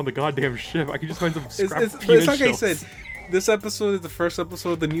find them on the goddamn ship. I could just find some scrap It's peanut like I shells. said. This episode is the first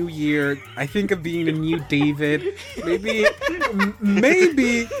episode of the new year. I think of being a new David. Maybe I'm gonna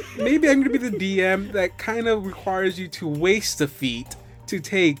be the DM that kind of requires you to waste a feat to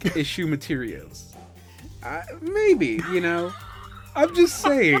take issue materials. Maybe, I'm just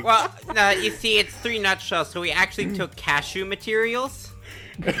saying. Well, no, you see, it's 3 nutshells, so we actually took cashew materials.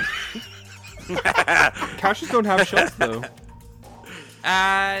 Cashews don't have shells though.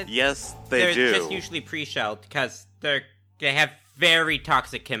 Yes, they They're do. just usually pre-shelled because they have very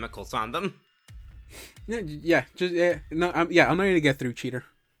toxic chemicals on them. I'm not gonna get through, cheater.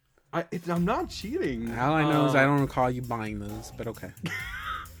 I'm not cheating. All I know is I don't recall you buying those, but okay.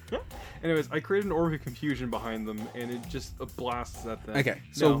 Anyways, I created an orb of confusion behind them, and it just blasts at them. Okay,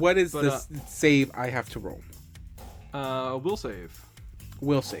 so No, what is but, this save I have to roll? Will save.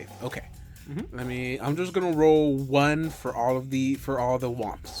 Will save. Okay. Mhm. I'm just gonna roll 1 for all the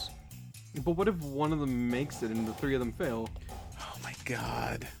womps. But what if one of them makes it and the 3 of them fail? Oh my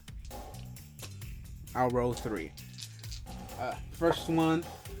god. I'll roll 3. First one.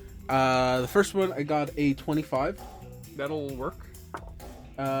 The first one I got a 25. That'll work.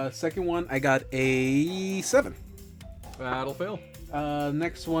 Second one I got a 7. That'll fail.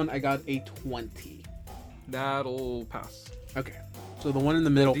 Next one I got a 20. That'll pass. Okay. So the one in the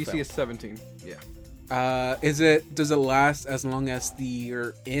middle. DC failed. is 17. Yeah. Does it last as long as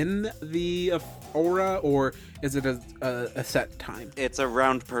you're in the aura, or is it a set time? It's a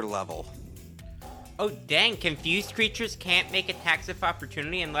round per level. Oh dang! Confused creatures can't make attacks of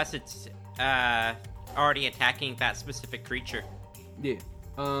opportunity unless it's already attacking that specific creature. Yeah.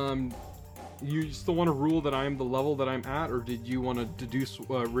 You still want to rule that I'm the level that I'm at, or did you want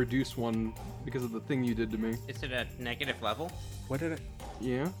to reduce one because of the thing you did to me? Is it a negative level? What did I?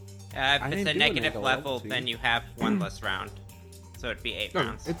 Yeah. If didn't it's a do a negative negative level, level to then you. you have one less round. So it'd be 8 No,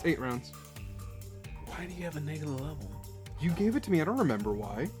 rounds. it's 8 rounds. Why do you have a negative level? You gave it to me. I don't remember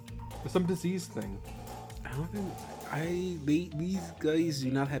why. There's some disease thing. I don't think these guys do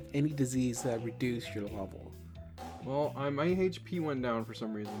not have any disease that reduce your level. Well, my HP went down for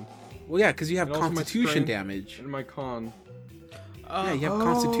some reason, Well, yeah, because you have And also my constitution strength. damage. and my con. Yeah, you have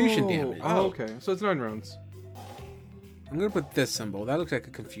constitution damage. Oh, okay. So it's 9 rounds. I'm gonna put this symbol. That looks like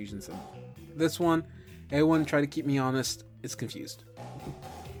a confusion symbol. This one, everyone try to keep me honest, is confused.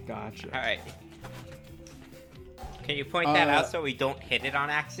 Gotcha. All right. Can you point that Uh, out so we don't hit it on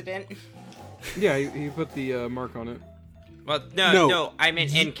accident? Yeah, he put the mark on it. Well, No. no, I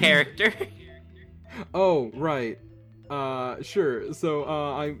meant in character. Oh, right. Sure.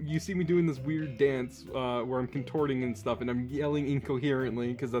 So, you see me doing this weird dance where I'm contorting and stuff, and I'm yelling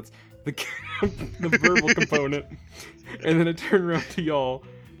incoherently because that's the the verbal component. And then I turn around to y'all,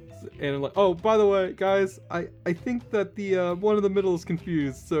 and I'm like, "Oh, by the way, guys, I think that the one in the middle is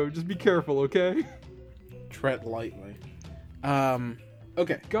confused, so just be careful, okay? Tread lightly.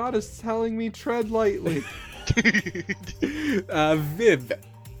 Okay. God is telling me tread lightly." Viv,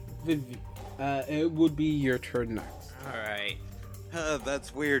 it would be your turn next. All right.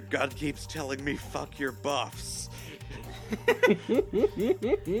 That's weird. God keeps telling me fuck your buffs.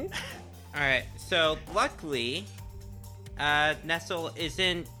 All right. So luckily, Nestle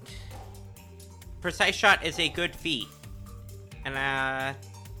isn't. Precise shot is a good feat, and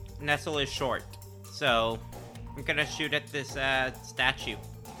Nestle is short, so I'm gonna shoot at this statue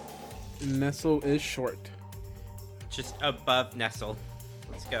Nestle is short. just above Nestle.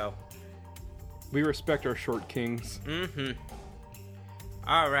 Let's go. We respect our short kings. Mm-hmm.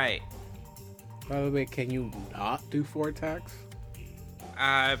 All right. By the way, can you not do 4 attacks?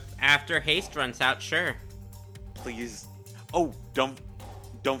 After haste runs out, sure. Please. Oh, don't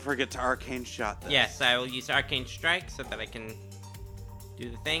forget to arcane shot this. Yes, I will use Arcane Strike so that I can do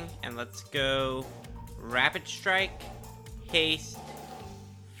the thing. And let's go Rapid Strike, Haste,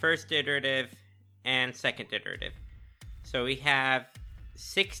 first iterative, and second iterative. So we have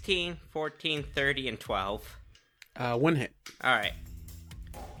 16, 14, 30, and 12. 1 hit. Alright.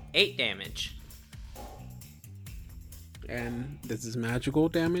 8 damage. And this is magical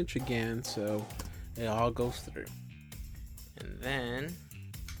damage again, so it all goes through. And then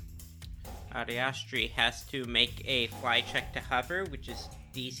Ariastri has to make a fly check to hover, which is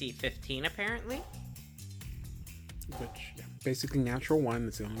DC 15 apparently. Which, yeah, basically natural 1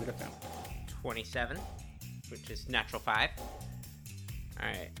 is the only way to fail. 27, which is natural 5.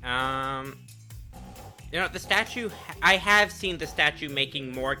 Alright, you know, the statue, I have seen the statue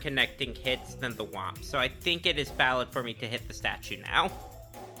making more connecting hits than the Womp, so I think it is valid for me to hit the statue now.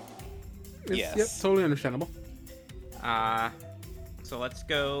 Yes. Yep, totally understandable. So let's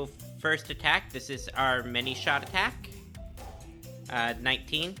go first attack. This is our mini shot attack.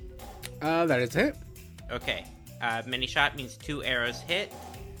 19. That is a hit. Okay, mini shot means 2 arrows hit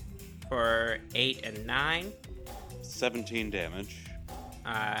for 8 and 9. 17 damage.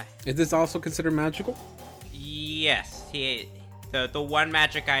 Is this also considered magical? Yes, the one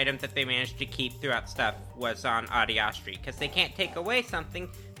magic item that they managed to keep throughout stuff was on Ariastri, because they can't take away something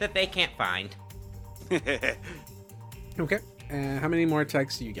that they can't find. Okay. How many more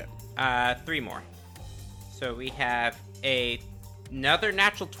attacks do you get? 3 more. So we have another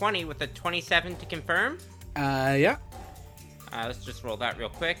natural 20 with a 27 to confirm. Yeah. Let's just roll that real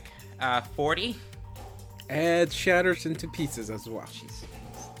quick. 40. It shatters into pieces as well. Jeez,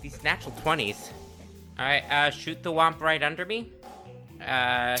 these natural 20s. Alright, shoot the Womp right under me.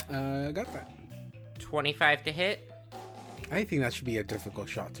 Got that. 25 to hit. I think that should be a difficult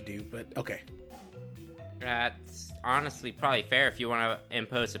shot to do, but okay. That's honestly probably fair if you want to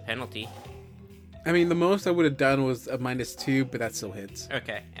impose a penalty. I mean, the most I would have done was a -2, but that still hits.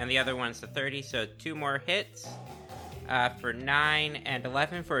 Okay, and the other one's a 30, so 2 more hits for 9 and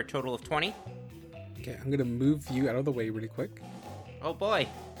 11 for a total of 20. Okay, I'm gonna move you out of the way really quick. Oh boy.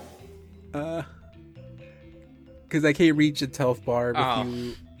 Because I can't reach its health bar with Oh.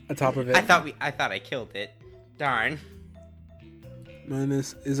 you on top of it. I thought I killed it. Darn.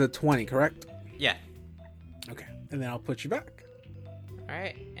 Minus is a 20, correct? Yeah. Okay, and then I'll put you back.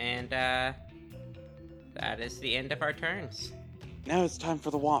 Alright, and that is the end of our turns. Now it's time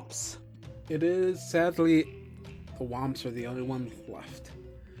for the Womps. It is, sadly, the Womps are the only ones left.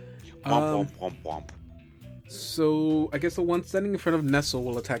 Womp, womp, womp, womp. So, I guess the one standing in front of Nestle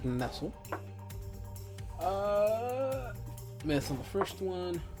will attack Nestle. Miss on the first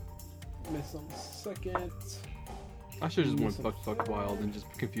one. Miss on the second. I should have just went fuck wild and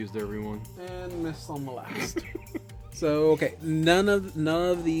just confused everyone. And miss on the last. So, okay, none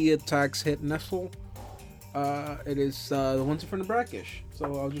of the attacks hit Nestle. It is the ones in front of Brackish.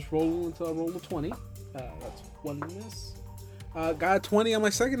 So I'll just roll until I roll a 20. That's one miss. Got a 20 on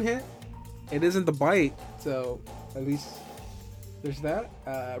my second hit. It isn't the bite, so at least there's that.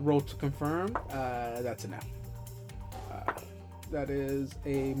 Roll to confirm. That's a no. That is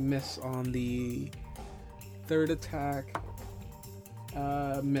a miss on the third attack.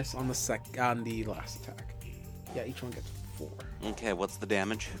 Miss on the last attack. Yeah, each one gets 4. Okay, what's the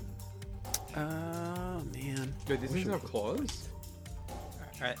damage? Man. Wait, these things have claws?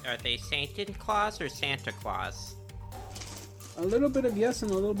 Are they Sainted Claus or Santa Claus? A little bit of yes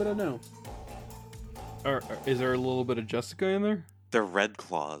and a little bit of no. Is there a little bit of Jessica in there? They're red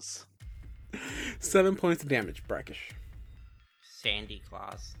claws. 7 points of damage, Brackish. Sandy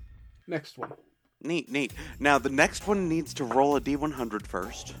Claus. Next one. Neat. Now, the next one needs to roll a D100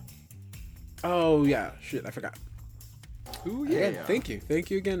 first. Oh, yeah. Shit, I forgot. Ooh, Again, thank you.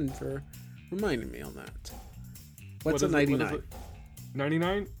 Thank you again for reminding me on that. What's What a is it? 99?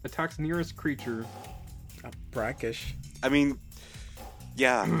 99 attacks nearest creature. Brackish. I mean,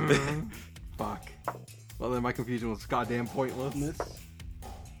 yeah. Fuck. Well, then my confusion was goddamn pointless. Miss.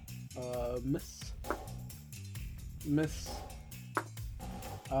 Miss.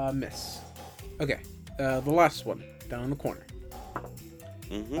 Miss. Okay. The last one. Down in the corner.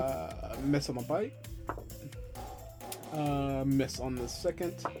 Mm-hmm. Miss on the bite. Miss on the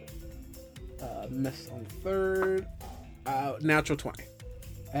second. Miss on the third. Natural 20.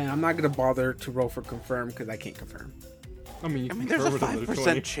 And I'm not going to bother to roll for confirm because I can't confirm. I mean, There's a conservative with 5%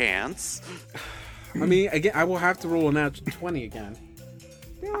 20. chance. I mean, again, I will have to roll a natural 20 again.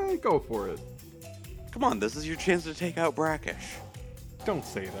 Yeah, go for it. Come on, this is your chance to take out Brackish. Don't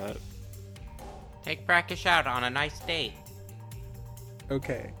say that. Take Brackish out on a nice date.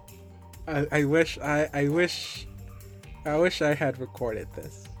 Okay. I wish I had recorded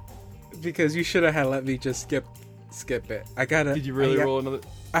this. Because you should have had let me just skip it. Did you really roll another?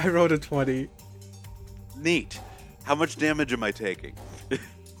 I rolled a 20. Neat. How much damage am I taking?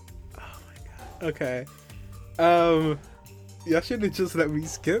 Okay. Y'all should have just let me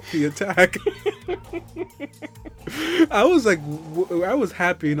skip the attack. I was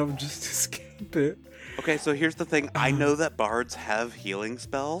happy enough just to skip it. Okay, so here's the thing. I know that bards have healing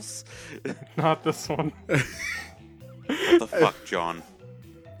spells. Not this one. What the fuck, John?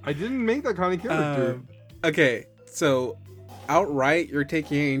 I didn't make that kind of character. Okay, so outright you're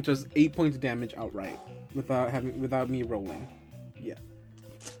taking just 8 points of damage outright without me rolling. Yeah.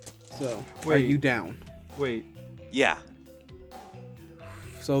 So are Wait. you down? Wait. Yeah.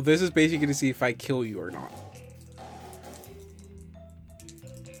 So this is basically to see if I kill you or not.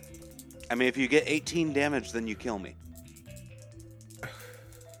 I mean, if you get 18 damage, then you kill me.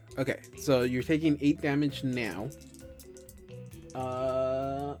 Okay, so you're taking 8 damage now.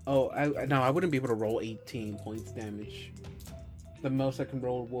 I wouldn't be able to roll 18 points damage. The most I can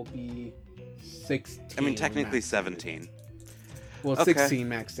roll will be 16. I mean, technically max 17. damage. Well, Okay. 16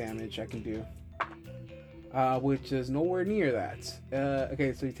 max damage I can do. Which is nowhere near that.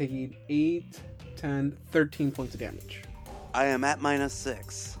 Okay, so you're taking 8, 10, 13 points of damage. I am at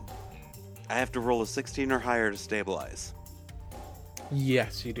 -6. I have to roll a 16 or higher to stabilize.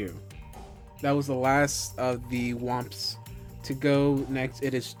 Yes, you do. That was the last of the Womps to go. Next,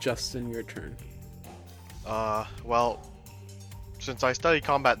 it is Justin, your turn. Well, since I studied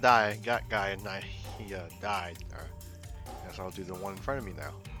combat guy and he died, I guess I'll do the one in front of me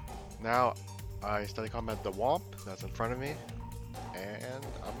now. Now, I study combat the Womp that's in front of me, and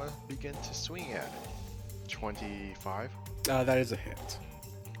I'm gonna begin to swing at it. 25. That is a hit.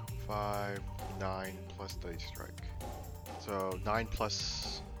 5, 9 plus Dice Strike. So 9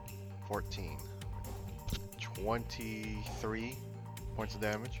 plus 14. 23 points of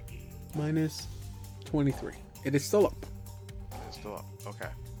damage. Minus 23. It is still up. It's still up. Okay.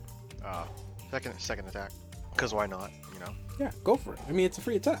 Second attack. Because why not? You know. Yeah, go for it. I mean, it's a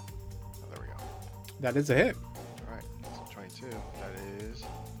free attack. Oh, there we go. That is a hit. All right. So 22. That is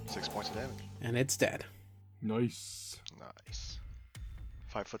 6 points of damage. And it's dead. Nice. Nice.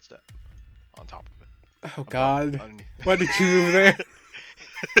 5 footstep on top of it. Oh, God. Underneath. Why did you move there?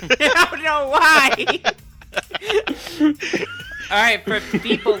 I don't know why. Alright, for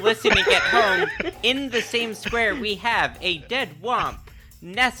people listening at home, in the same square we have a dead Womp,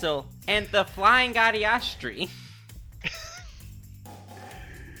 Nestle, and the Flying Ariastri.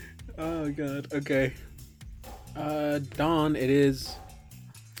 Oh, God. Okay. Dawn, it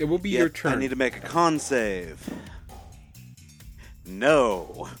will be your turn. I need to make a con save.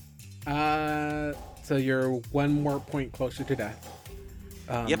 No. So you're one more point closer to death.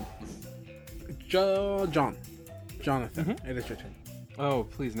 Yep. Jonathan, Mhm. it is your turn. Oh,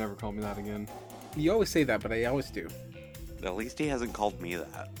 please never call me that again. You always say that, but I always do. At least he hasn't called me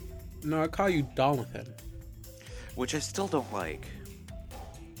that. No, I call you Donathan. Which I still don't like.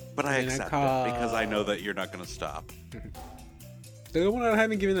 But I And I accept call- it because I know that you're not going to stop. The one I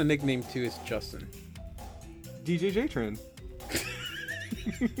haven't given a nickname to is Justin. DJ J-Tran.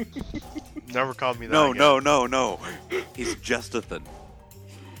 Never called me that. No, again. no. He's Justin.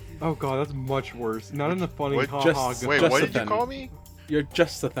 Oh god, that's much worse. Not in the funny Wait, haha. just- good- Wait, Just what a did you thing. call me? You're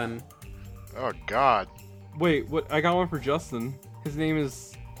Justin. Oh God. Wait, what? I got one for Justin. His name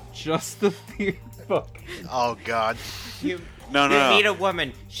is Justin. Fuck. Oh God. You No, no, meet no. a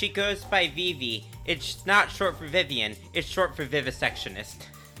woman. She goes by Vivi. It's not short for Vivian. It's short for vivisectionist.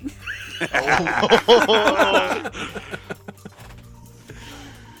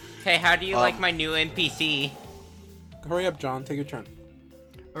 Hey, how do you like my new NPC? Hurry up, John. Take your turn.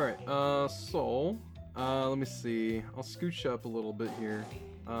 Alright, let me see. I'll scooch up a little bit here.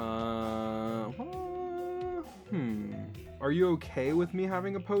 Are you okay with me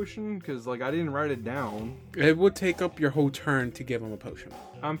having a potion? Because, like, I didn't write it down. It would take up your whole turn to give him a potion.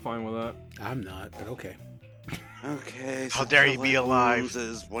 I'm fine with that. I'm not, but okay. Okay. How dare you so be that alive. wounds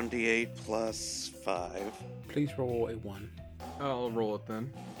is 1d8 plus 5. Please roll a 1. I'll roll it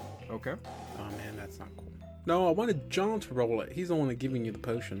then. Okay. Oh man, that's not cool. No, I wanted John to roll it. He's the one giving you the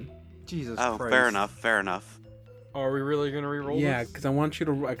potion. Jesus Oh, Christ. fair enough. Are we really gonna re-roll Yeah, this? because I want you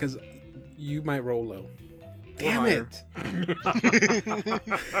to. Because you might roll low. Damn higher. it!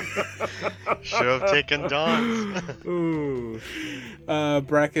 Should have taken Don's. Ooh.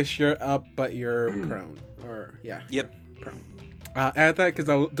 Brackish, you're up, but you're prone. Or yeah. Yep. Prone. Add that because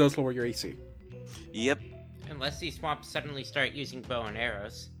that does lower your AC. Yep. Unless these swamps suddenly start using bow and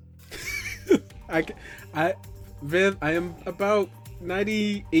arrows. Viv, I am about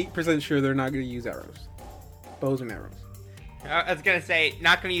 98% sure they're not going to use arrows, bows and arrows. I was gonna say,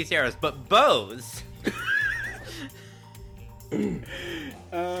 not gonna use arrows, but bows.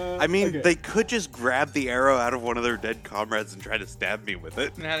 I mean, okay. they could just grab the arrow out of one of their dead comrades and try to stab me with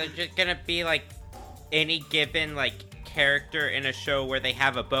it. No, they're just gonna be like any given like character in a show where they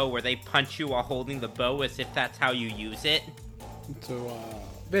have a bow where they punch you while holding the bow as if that's how you use it. So,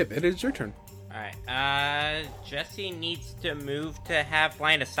 Viv, it is your turn. Alright, Jesse needs to move to have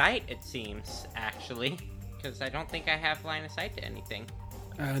line of sight, it seems, actually. Because I don't think I have line of sight to anything.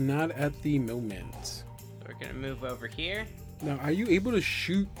 Not at the moment. So we're gonna move over here. Now, are you able to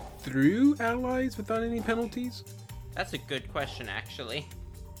shoot through allies without any penalties? That's a good question, actually.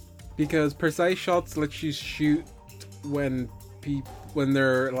 Because precise shots lets you shoot when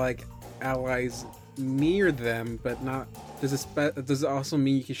they're like allies near them, but not. Does it also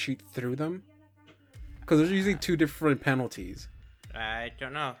mean you can shoot through them? Because there's usually two different penalties. I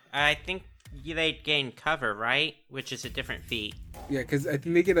don't know. I think they gain cover, right? Which is a different feat. Yeah, because I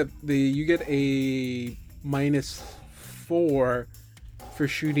think you get a -4 for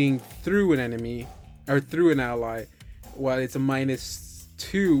shooting through an enemy or through an ally, while it's a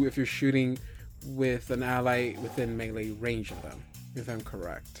 -2 if you're shooting with an ally within melee range of them, if I'm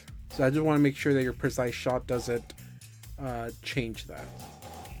correct. So I just want to make sure that your precise shot doesn't change that.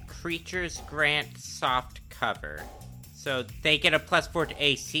 Creatures grant soft cover. So they get a +4 to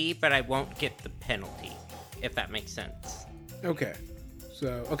AC, but I won't get the penalty, if that makes sense. Okay.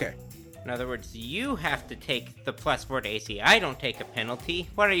 So, okay. In other words, you have to take the +4 to AC. I don't take a penalty.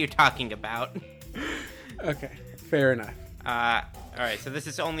 What are you talking about? Okay. Fair enough. Alright, so this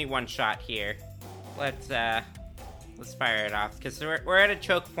is only one shot here. Let's fire it off, because we're at a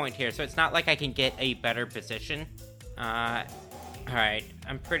choke point here, so it's not like I can get a better position. Alright.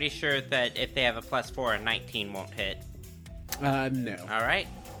 I'm pretty sure that if they have a +4, a 19 won't hit. No. Alright.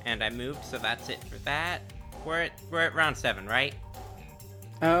 And I moved, so that's it for that. We're at round 7, right?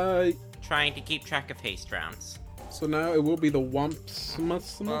 Trying to keep track of haste rounds. So now it will be the Wumps.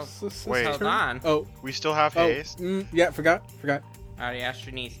 Wait. Hold on. Oh, We still have oh, haste. yeah, forgot.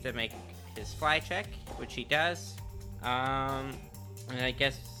 Ariastra needs to make his fly check, which he does. And I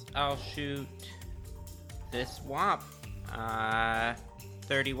guess I'll shoot this Womp.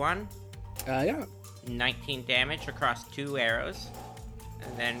 31. Yeah. 19 damage across 2 arrows.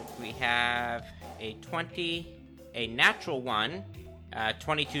 And then we have a 20, a natural 1,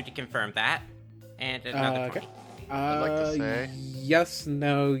 22 to confirm that, and another Okay. 20. I'd like to say- Yes,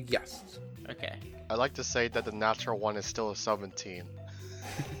 no, yes. Okay. I'd like to say that the natural one is still a 17.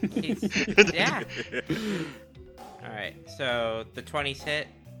 Yeah. Alright, so the 20's hit,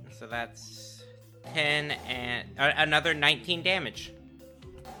 so that's 10 and another 19 damage.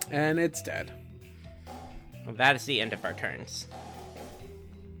 And it's dead. Well, that is the end of our turns.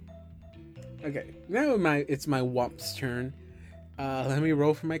 Okay, now it's my Wump's turn. Let me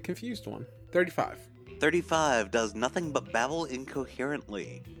roll for my confused one. 35. 35 does nothing but babble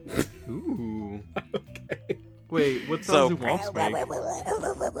incoherently. Ooh. Okay. Wait, what So- sounds do Womps make?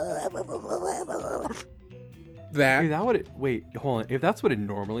 That. Is that what it? Wait, hold on. If that's what it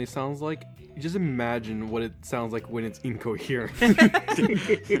normally sounds like, just imagine what it sounds like when it's incoherent.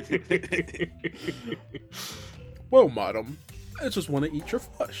 Well, madam, I just want to eat your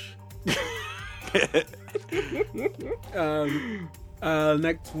flesh.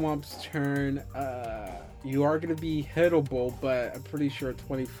 Next Wump's turn. You are going to be hittable, but I'm pretty sure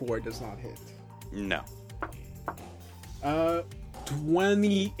 24 does not hit. No,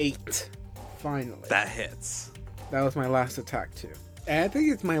 28. Finally. that hits. That was my last attack, too. And I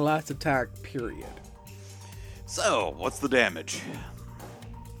think it's my last attack, period. So, what's the damage?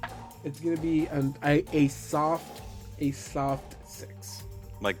 It's going to be a soft 6.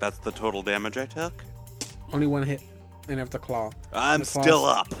 Like, that's the total damage I took? Only one hit. And if the claw I'm The claws- still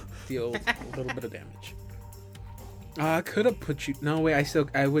up. deals a little bit of damage. I could have put you. No, wait.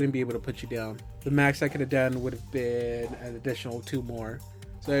 I wouldn't be able to put you down. The max I could have done would have been an additional 2 more.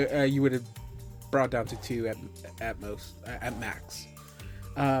 So you would have brought down to 2 at most, at max.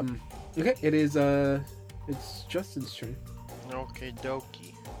 Okay, it is it's Justin's turn. Okay,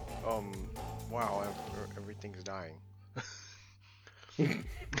 dokie. Wow, everything's dying.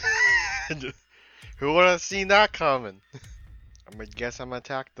 Who would have seen that coming? I'm gonna guess I'm gonna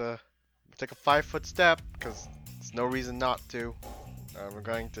take a 5-foot step, because there's no reason not to. We're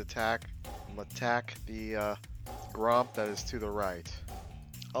going to attack. I'm gonna attack the Gromp that is to the right.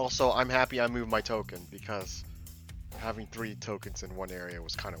 Also, I'm happy I moved my token, because having 3 tokens in one area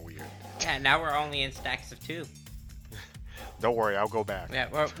was kind of weird. Yeah, now we're only in stacks of 2. Don't worry, I'll go back. Yeah,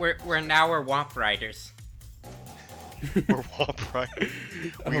 we're Womp Riders. We're Womp right.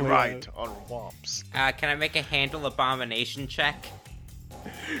 We Oh my ride on Womps. Can I make a handle abomination check?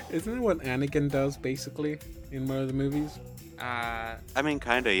 Isn't that what Anakin does basically in one of the movies? I mean,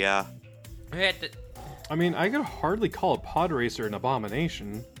 kinda, yeah. We had to, I mean, I could hardly call a pod racer an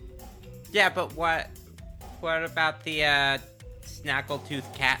abomination. yeah, but what about the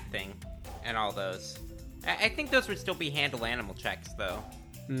Snaggletooth cat thing and all those? I think those would still be handle animal checks though.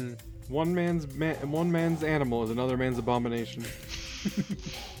 One man's animal is another man's abomination.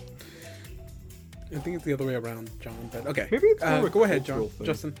 I think it's the other way around, John. But okay, Maybe it's more of a go ahead, cultural John. thing.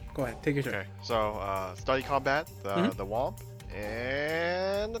 Justin, go ahead. Take your turn. Okay, so study combat, Mhm. the Womp,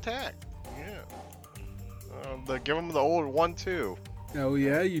 and attack. Yeah. Give him the old 1-2. Oh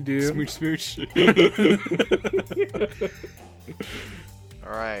yeah, you do. Smooch, smooch.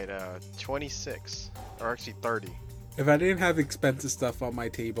 Alright, 26. Or actually 30. If I didn't have expensive stuff on my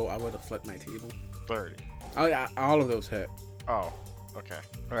table, I would have flipped my table. 30. Oh yeah, all of those hit. Oh, okay.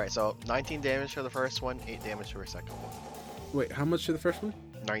 Alright, so 19 damage for the first one, 8 damage for the second one. Wait, how much for the first one?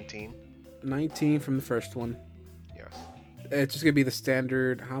 19. 19 from the first one. Yes. It's just gonna be the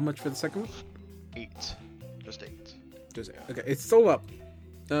standard. How much for the second one? 8. Just 8. Just okay. It's still up.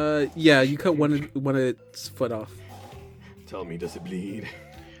 Yeah, you cut one of its foot off. Tell me, does it bleed?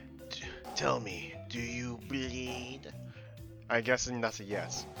 Tell me, do you bleed? I guess that's a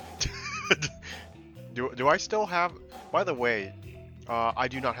yes. Do I still have... By the way, I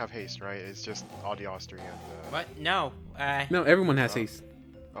do not have haste, right? It's just Audiostry and... What? No. No, everyone has haste.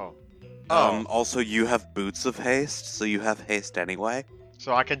 Oh. Also, you have boots of haste, so you have haste anyway.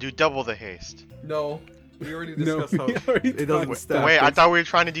 So I can do double the haste. No. We already No, discussed we how already it doesn't talked stack. Wait, I thought we were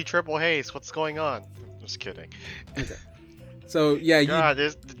trying to do triple haste. What's going on? Just kidding. So yeah, God,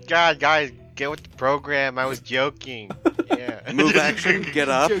 guys, Get with the program. I was joking. Yeah. Move action, get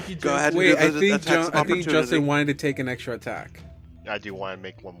up, Jokey go joke. ahead and Wait, do the attacks of I think Justin opportunity. wanted to take an extra attack I do want to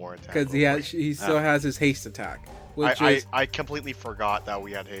make one more attack. because he still has his haste attack, which I is completely forgot that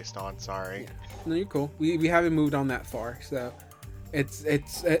we had haste on. Sorry. no, you're cool. We haven't moved on that far, so it's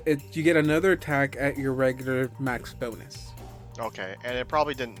you get another attack at your regular max bonus. Okay, and it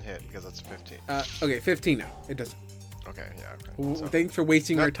probably didn't hit because it's 15. Okay, 15 now. It doesn't. Okay, yeah. Okay. Well, So- thanks for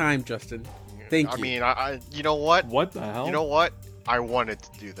wasting That- your time, Justin. Thank I you. mean, I you know what? What the hell? You know what? I wanted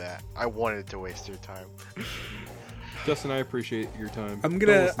to do that. I wanted to waste your time. Justin, I appreciate your time. I'm Don't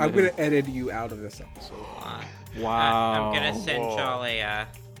gonna listen to him. edit you out of this episode. Wow. I'm gonna send Whoa. y'all a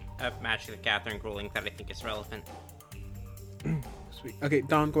Magic the Gathering ruling that I think is relevant. Sweet. Okay,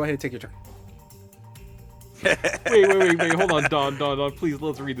 Don, go ahead and take your turn. Wait. Hold on, Don. Please,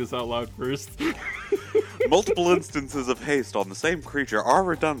 let's read this out loud first. Multiple instances of haste on the same creature are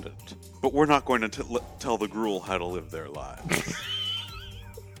redundant, but we're not going to tell the Gruul how to live their lives.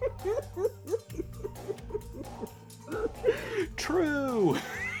 True.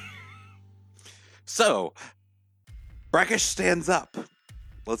 So, Brackish stands up.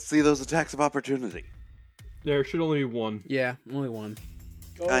 Let's see those attacks of opportunity. There should only be one. Yeah, only one.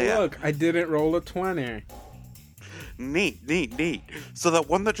 Oh, yeah. look, I didn't roll a 20. Neat. So that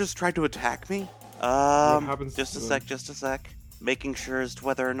one that just tried to attack me? happens Just a to sec. Making sure as to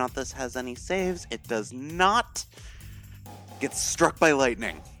whether or not this has any saves. It does not. Gets struck by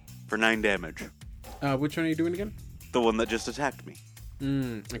lightning for 9 damage. Which one are you doing again? The one that just attacked me.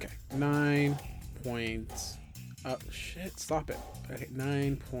 Okay. 9 points. Oh, shit, stop it. Okay,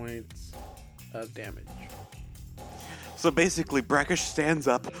 9 points of damage. So basically, Brackish stands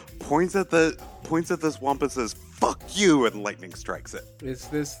up, points at this womp and says, "Fuck you!" and lightning strikes it. Is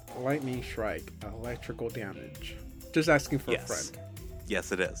this lightning strike electrical damage? Just asking for Yes. a friend.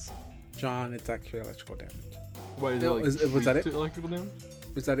 Yes, it is. John, it's actually electrical damage. What is No, it? was that it? Electrical damage?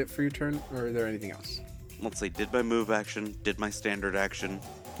 Was that it for your turn, or is there anything else? Let's see. Did my move action? Did my standard action?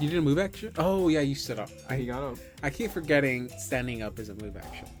 You did a move action? Oh, yeah, you stood up. He got up. I keep forgetting standing up is a move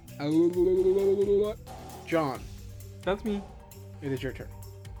action. John, That's me. it is your turn.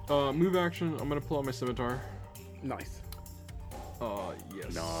 Move action. I'm gonna pull out my scimitar. Nice.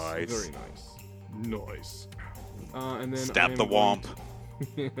 Yes. Nice. Very nice. And then Stab I'm the going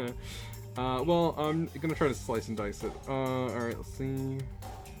womp. well, I'm gonna try to slice and dice it. Alright, let's see.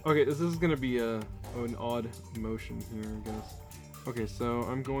 Okay, this is gonna be an odd motion here, I guess. Okay, so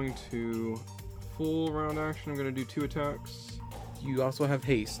I'm going to full round action. I'm gonna do 2 attacks. You also have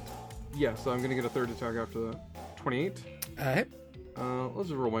haste. Yeah, so I'm gonna get a 3rd attack after that. 28. Hit. Let's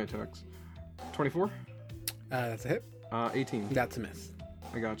just roll my attacks. 24. That's a hit. 18. That's a miss.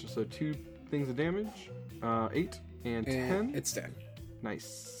 I gotcha. So 2 things of damage. 8 and 10. And it's dead.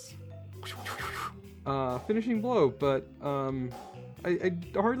 Nice. Finishing blow, but I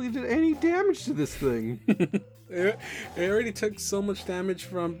hardly did any damage to this thing. It already took so much damage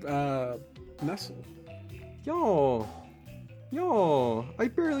from Nestle. Y'all, I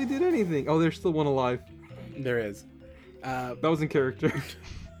barely did anything. Oh, there's still one alive. There is. That was in character.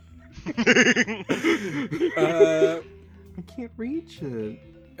 I can't reach it.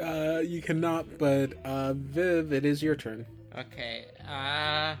 You cannot, but Viv, it is your turn. Okay,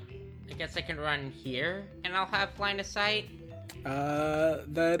 I guess I can run here and I'll have line of sight.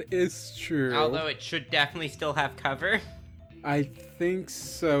 That is true. Although it should definitely still have cover. I think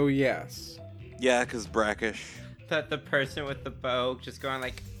so, yes. Yeah, because Brackish. The person with the bow just going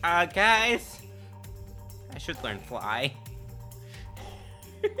like, guys, I should learn fly.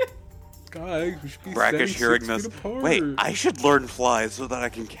 Guys, we should be Brackish standing hearing 6 this. feet apart. Wait, I should learn fly so that I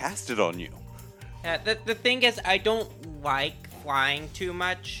can cast it on you. The thing is, I don't like flying too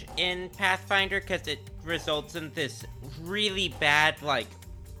much in Pathfinder because it results in this really bad,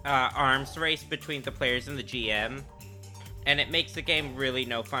 arms race between the players and the GM. And it makes the game really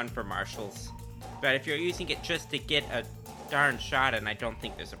no fun for marshals. But if you're using it just to get a darn shot, and I don't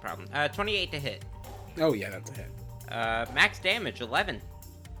think there's a problem. 28 to hit. Oh, yeah, that's a hit. Max damage, 11.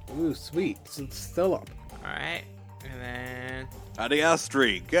 Ooh, sweet. So it's still up. Alright. And then...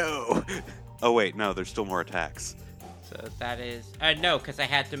 Adiastri, go! Oh wait, no, there's still more attacks. So that is... no, because I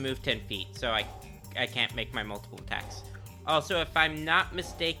had to move 10 feet, so I can't make my multiple attacks. Also, if I'm not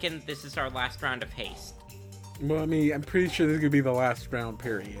mistaken, this is our last round of haste. Well, I mean, I'm pretty sure this is going to be the last round,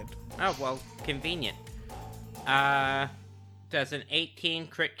 period. Oh, well, convenient. Does an 18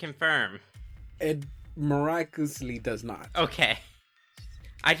 crit confirm? It miraculously does not. Okay.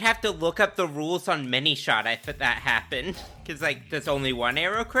 I'd have to look up the rules on mini shot if that happened. Because, there's only one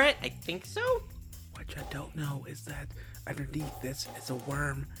arrow crit? I think so? What what you don't know is that underneath this is a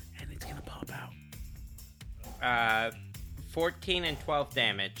worm, and it's gonna pop out. 14 and 12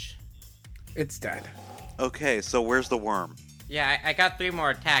 damage. It's dead. Okay, so where's the worm? Yeah, I got 3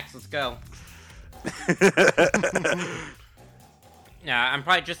 more attacks. Let's go. I'm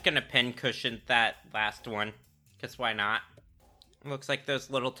probably just gonna pin cushion that last one, because why not? Looks like those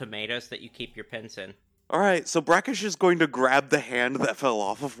little tomatoes that you keep your pins in. Alright, so Brackish is going to grab the hand that fell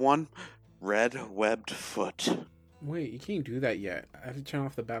off of one. Red webbed foot. Wait, you can't do that yet. I have to turn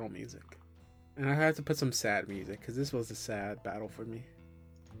off the battle music. And I have to put some sad music, because this was a sad battle for me.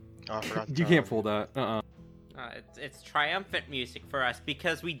 Oh, I forgot to You turn can't on. pull that. It's triumphant music for us,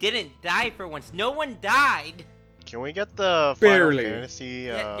 because we didn't die for once. No one died! Can we get the Barely. Final Fantasy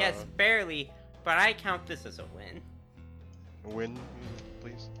Yes, barely, but I count this as a win. win,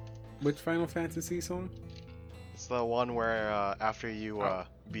 please? Which Final Fantasy song? It's the one where after you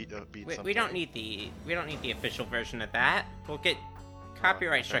beat We something. don't need the official version of that. We'll get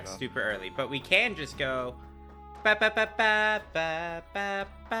copyright fair struck enough. super early, but we can just go ba ba ba ba ba ba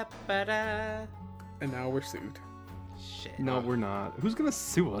ba ba da. And now we're sued. Shit. No, we're not. Who's gonna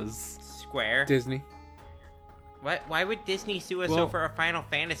sue us? Square. Disney. What? Why would Disney sue us Well- over a Final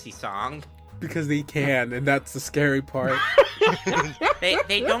Fantasy song? Because they can, and that's the scary part.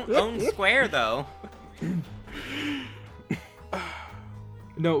 They don't own Square though.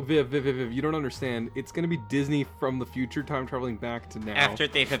 No, Viv, you don't understand. It's gonna be Disney from the future, time traveling back to now. After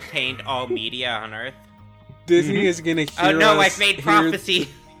they've obtained all media on Earth. Disney is gonna hear Oh no! us I've made hear- prophecy.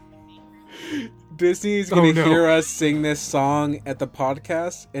 Disney is gonna Oh, no. hear us sing this song at the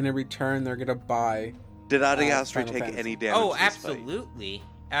podcast, and in return, they're gonna buy. Did Adiastri Final take Fantasy. any damage? Oh, this fight? absolutely.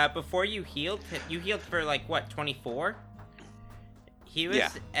 Before you healed for like what, 24? He was Yeah.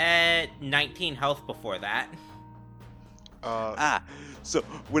 at 19 health before that. So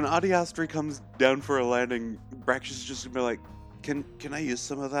when Adiastri comes down for a landing, Brackish is just gonna be like, Can I use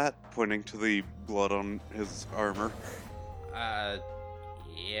some of that? Pointing to the blood on his armor.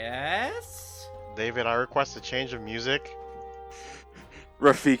 Yes? David, I request a change of music.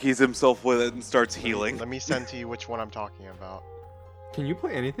 Rafiki's himself with it and starts healing. Let me send to you which one I'm talking about. Can you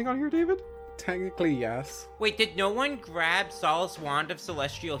play anything on here, David? Technically, yes. Wait, did no one grab Saul's Wand of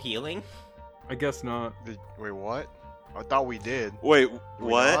Celestial Healing? I guess not. Wait, what? I thought we did. Wait, we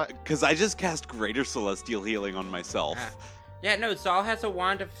what? not? Because I just cast Greater Celestial Healing on myself. Ah. Yeah, no, Saul has a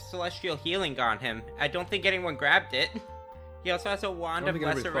Wand of Celestial Healing on him. I don't think anyone grabbed it. He also has a Wand I of don't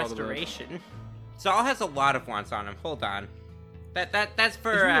think Lesser anybody's thought of that. Restoration. Saul has a lot of wands on him. Hold on. That's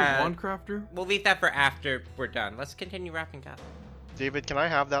for, Isn't he a wand crafter? we'll leave that for after we're done. Let's continue wrapping up. David, can I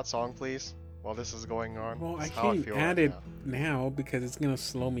have that song, please? While this is going on. Well, I That's how can't feel add right it now. now because it's gonna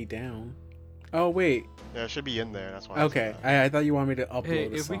slow me down. Oh wait. Yeah, it should be in there. That's why. Okay. I said I thought you wanted me to upload. Hey, a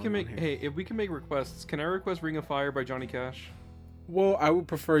if we song can make on here. if we can make requests, can I request Ring of Fire by Johnny Cash? Well, I would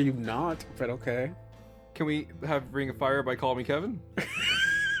prefer you not, but okay. Can we have Ring of Fire by Call Me Kevin?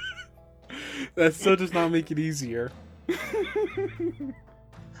 That still does not make it easier.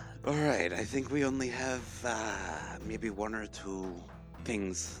 Alright, I think we only have maybe one or two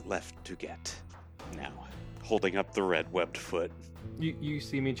things left to get now. Holding up the red webbed foot. You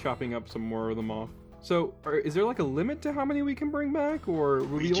see me chopping up some more of them off. So, is there like a limit to how many we can bring back, or were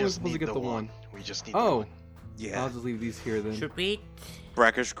we only just supposed to need get the one? We just need the Oh, one. Yeah. I'll just leave these here then. Should we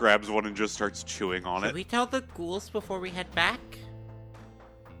Brackish grabs one and just starts chewing on should it. we tell the ghouls before we head back?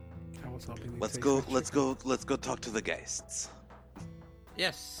 I was hoping you'd Let's say go. such a- Let's go talk to the Geists.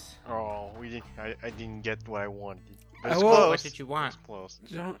 Yes. Oh, I didn't get what I wanted. But Oh, it's well, close. what did you want? It's close.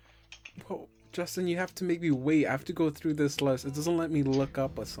 John, whoa, Justin, you have to make me wait. I have to go through this list. It doesn't let me look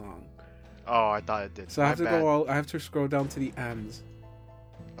up a song, Oh, I thought it did. so I have to My bad. go. I have to scroll down to the ends.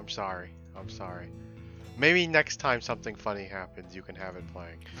 I'm sorry. Maybe next time something funny happens, you can have it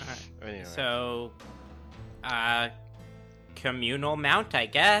playing. Alright. Anyway. So, communal mount, I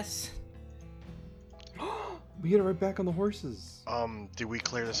guess. We get it right back on the horses. Did we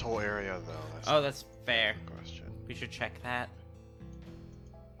clear this whole area though? That's Oh, that's fair. the question. We should check that.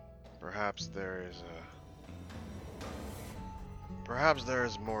 Perhaps there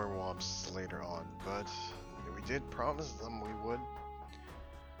is more womps later on, but we did promise them we would.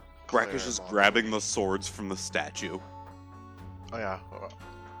 clear Brackish is them all. grabbing the swords from the statue. Oh yeah.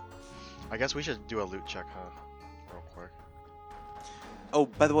 I guess we should do a loot check, huh? Real quick. Oh,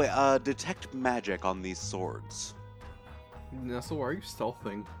 by the way, detect magic on these swords. Nestle, why are you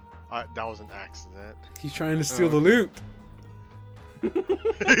stealthing? That was an accident. He's trying to steal Oh. the loot.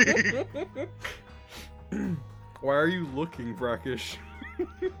 Why are you looking, Brackish?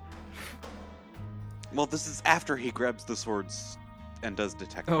 Well, this is after he grabs the swords and does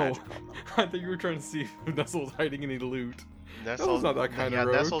detect Oh. magic on them. I thought you were trying to see if Nestle was hiding any loot. Nestle's not that kind yeah, of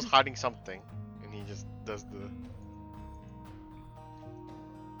rogue. Nestle's hiding something, and he just does the.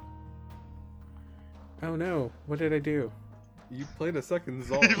 Oh no! What did I do? You played a second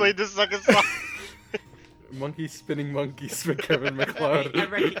song. He played the second song. Monkey spinning monkeys by Kevin I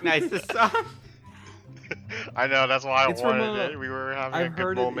McLeod. recognize this song. I know, that's why I It's from, wanted it. We were having a I've good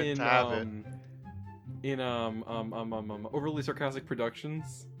heard it moment in to have it. Overly Sarcastic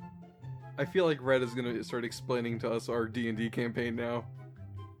Productions. I feel like Red is gonna start explaining to us our D&D campaign now.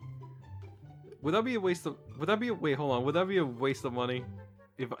 Would that be a waste of? Would that be a wait? Hold on. Would that be a waste of money?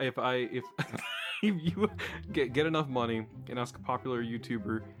 If if you get enough money and ask a popular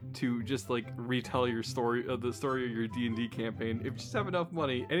YouTuber to just like retell your story, the story of your D&D campaign, if you just have enough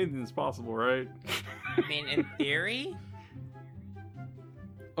money, anything's possible, right? I mean, in theory.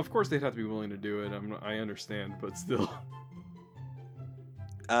 Of course, they'd have to be willing to do it. I understand, but still.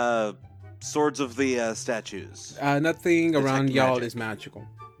 Swords of the statues. Nothing Detect around y'all magic. is magical.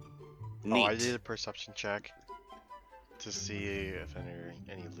 Neat. Oh, I did a perception check to see if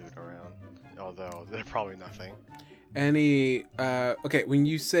any loot around. Although there's probably nothing. Any okay, when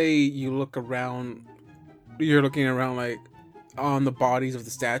you say you look around, you're looking around like on the bodies of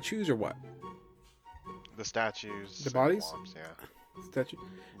the statues or what? The statues. The and bodies? Mobs, yeah. Statue.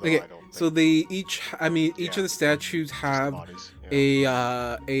 Though Okay, I don't so think they each each Yeah. of the statues just have bodies,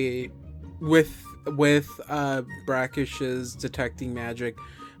 yeah. a with Brackish's detecting magic,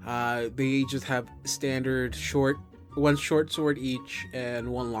 they just have standard one short sword each and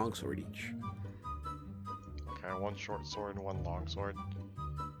one long sword each. Okay, one short sword and one long sword.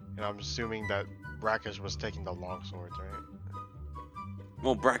 And I'm assuming that Brackish was taking the long swords, right?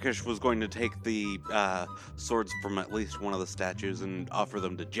 Well, Brackish was going to take the swords from at least one of the statues and offer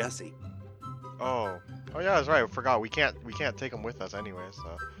them to Jesse. Oh yeah, that's right. I forgot. We can't take them with us anyway,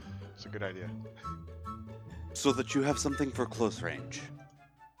 so it's a good idea. So that you have something for close range.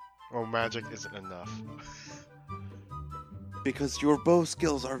 Oh, magic isn't enough. Because your bow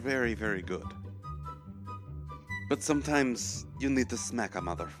skills are very, very good. But sometimes you need to smack a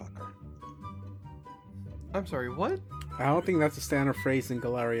motherfucker. I'm sorry. What? I don't think that's a standard phrase in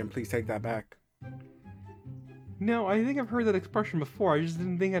Galarian. Please take that back. No, I think I've heard that expression before. I just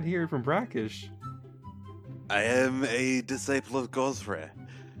didn't think I'd hear it from Brackish. I am a disciple of Gosre,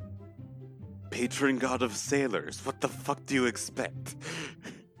 patron god of sailors. What the fuck do you expect?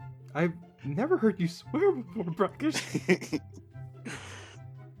 I've never heard you swear before, Brackish.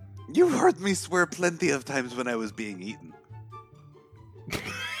 You heard me swear plenty of times when I was being eaten.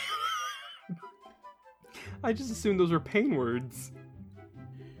 I just assumed those were pain words.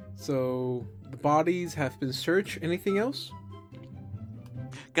 So the bodies have been searched. Anything else?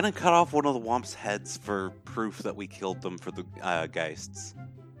 Gonna cut off one of the Womp's heads for proof that we killed them for the Geists.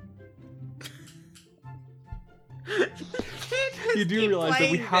 You do Keep realize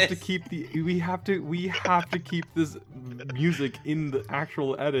that we playing have to this. keep we have to keep this music in the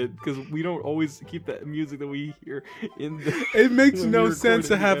actual edit because we don't always keep that music that we hear in the. It makes when we no record sense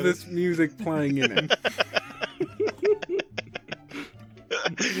to in the have edit. this music playing in it.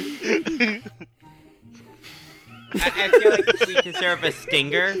 I feel like we deserve a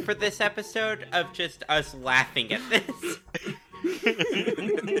stinger for this episode of just us laughing at this.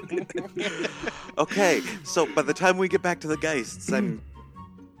 Okay, so by the time we get back to the Geists, I'm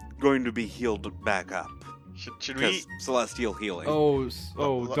going to be healed back up. Should we? Because Celestial healing. Oh,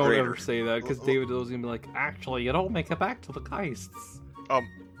 don't Greater. ever say that because David is gonna be like, actually, you don't make it back to the Geists.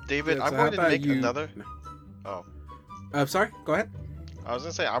 David, Yeah, I'm so going how to about make you- another. Oh, I'm sorry. Go ahead. I was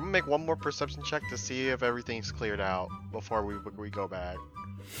gonna say I'm gonna make one more perception check to see if everything's cleared out before we go back.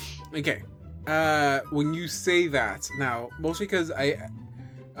 Okay. When you say that, now mostly because I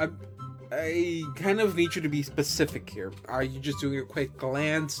kind of need you to be specific here. Are you just doing a quick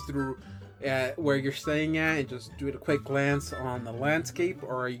glance through where you're staying at and just doing a quick glance on the landscape,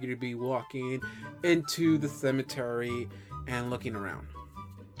 or are you going to be walking into the cemetery and looking around?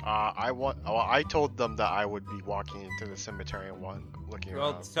 I told them that I would be walking into the cemetery and looking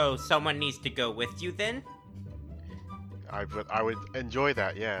Well, around. so someone needs to go with you then? I would enjoy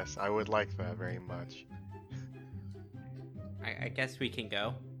that. Yes, I would like that very much. I guess we can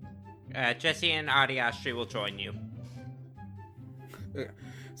go. Jesse and Ariastri will join you.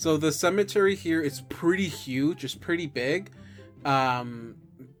 So the cemetery here is pretty huge. It's pretty big.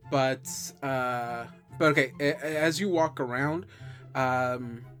 But okay, as you walk around,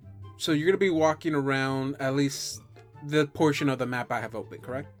 so you're gonna be walking around at least the portion of the map I have open,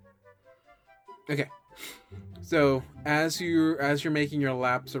 correct? Okay. So as you're making your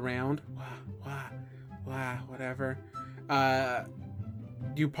laps around, whatever,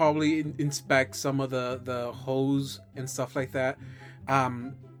 you probably inspect some of the hose and stuff like that.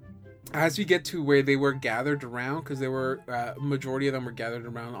 As you get to where they were gathered around, because they were majority of them were gathered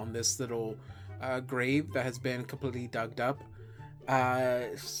around on this little grave that has been completely dug up.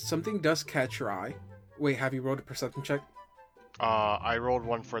 Something does catch your eye. Wait, have you rolled a perception check? I rolled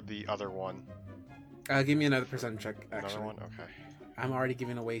one for the other one. Give me another perception check. Actually, Another one? Okay. I'm already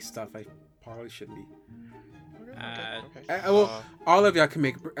giving away stuff I probably shouldn't be. Okay. Well, all of y'all can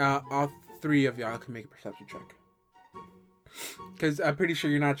make. All three of y'all can make a perception check. Because I'm pretty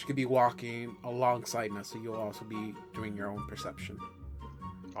sure you're not just gonna be walking alongside us, so you'll also be doing your own perception.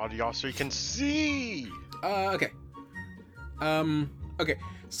 Audio so you can see. Okay. Okay.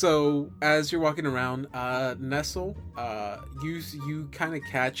 So as you're walking around, Nestle, you kind of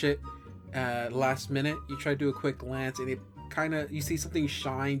catch it. Last minute, you try to do a quick glance, and you see something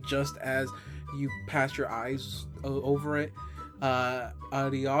shine just as you pass your eyes over it. The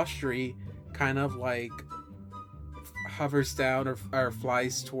Austri kind of like hovers down or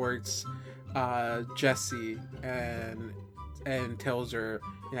flies towards Jessie and tells her,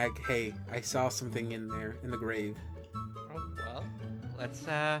 like, "Hey, I saw something in there in the grave." Oh, well, let's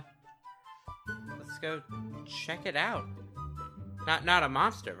go check it out. Not a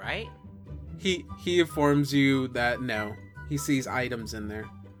monster, right? He informs you that no, he sees items in there.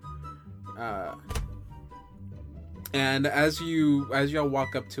 And as y'all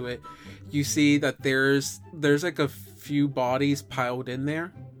walk up to it, you see that there's like a few bodies piled in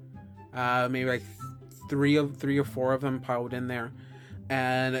there. Maybe like three or four of them piled in there.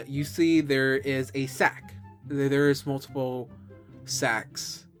 And you see there is a sack. There is multiple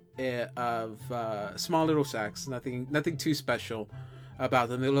sacks of small little sacks. Nothing too special about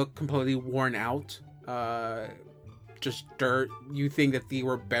them. They look completely worn out. Just dirt. You think that they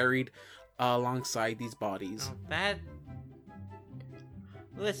were buried alongside these bodies. Oh, that...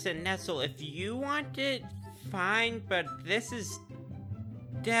 Listen, Nestle, if you want it, fine, but this is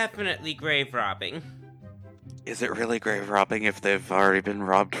definitely grave robbing. Is it really grave robbing if they've already been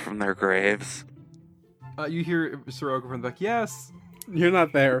robbed from their graves? You hear Soroka from the back, yes! You're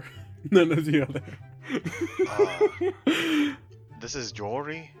not there. None of you are there. This is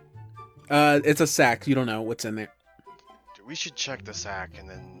jewelry? It's a sack. You don't know what's in there. We should check the sack, and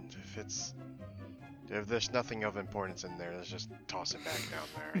then if there's nothing of importance in there, let's just toss it back down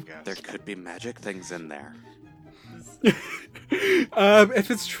there, I guess. There could be magic things in there.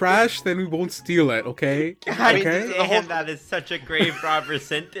 If it's trash, then we won't steal it, okay? God Okay? damn, that is such a grave robber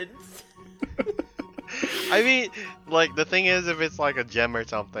sentence. I mean, like, the thing is, if it's like a gem or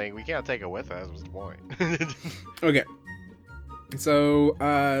something, we can't take it with us, what's the point? Okay. So,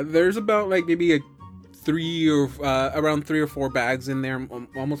 there's about, like, maybe around 3 or 4 bags in there,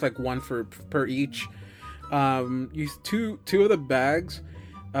 almost like one per each. Two of the bags,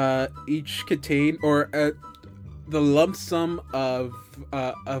 each contain, or the lump sum of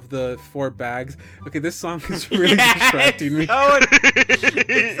the 4 bags. Okay, this song is really distracting me.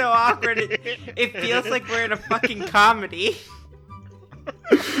 It's so awkward. It feels like we're in a fucking comedy.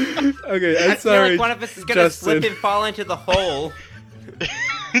 Okay, I'm I feel sorry, like one of us is gonna slip and fall into the hole.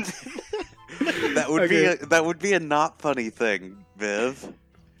 That would be a not funny thing, Viv.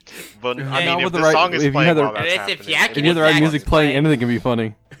 But, Hey, I mean, not if with the the right- song is if you playing had the- while that's It is if happening, you actually If you have the right Exactly. music playing, anything can be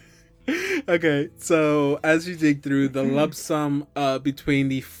funny. Okay, so as you dig through the lump sum between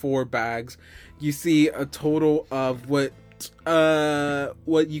the 4 bags, you see a total of what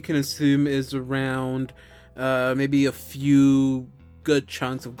you can assume is around maybe a few good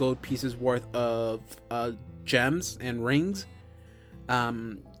chunks of gold pieces worth of gems and rings.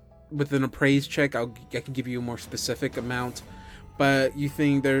 With an appraise check, I can give you a more specific amount, but you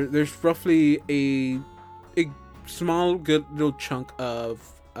think there's roughly a small good little chunk of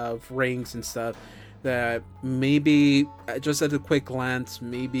rings and stuff that maybe, just at a quick glance,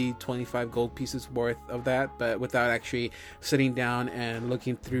 maybe 25 gold pieces worth of that, but without actually sitting down and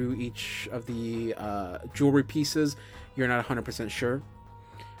looking through each of the jewelry pieces, you're not 100% sure.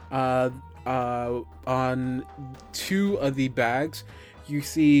 On 2 of the bags, you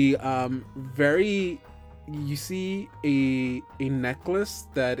see a necklace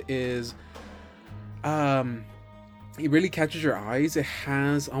that is it really catches your eyes. It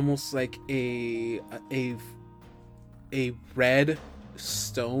has almost like a red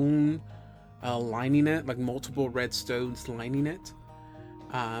stone lining it, like multiple red stones lining it.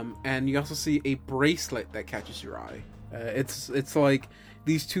 And you also see a bracelet that catches your eye. It's like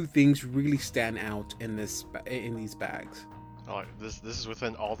these 2 things really stand out in these bags. Oh, this is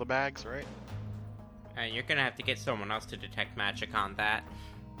within all the bags, right? You're gonna have to get someone else to detect magic on that.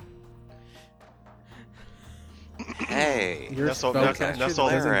 Hey, Your Nestle- spellcaster Nestle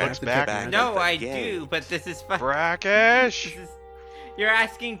doesn't have looks to back. check magic. No, the I game. do, but this is fun. Brackish! You're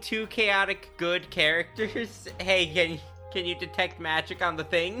asking two chaotic good characters. Hey, can you detect magic on the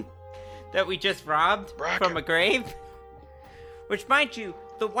thing that we just robbed Bracken. from a grave? Which, mind you,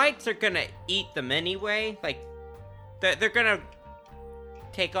 the whites are gonna eat them anyway. Like, they're gonna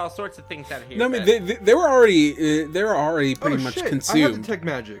take all sorts of things out of here. No, I mean but- they were already pretty much I have consumed. detect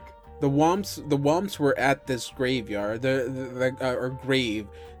magic. The Womps were at this graveyard, or grave.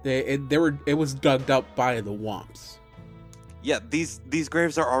 It was dug up by the Womps. Yeah, these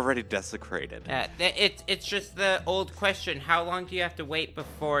graves are already desecrated. It's just the old question: how long do you have to wait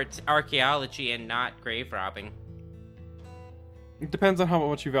before it's archaeology and not grave robbing? It depends on how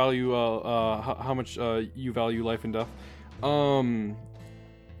much you value how much you value life and death.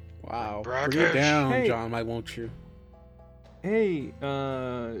 Wow, bring it Brackish. down, Hey. John. Why won't you? Hey,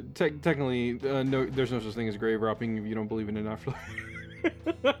 technically, no, there's no such thing as grave robbing if you don't believe in an afterlife.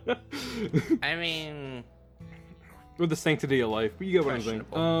 I mean, Or the sanctity of life, but you get what I'm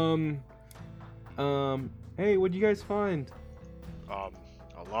saying. Hey, what'd you guys find? A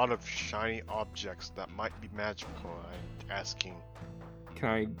lot of shiny objects that might be magical. I'm asking.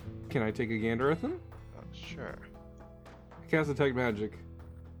 Can I take a gander at them? Sure. Cast detect magic.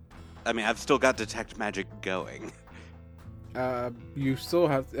 I mean, I've still got detect magic going. You still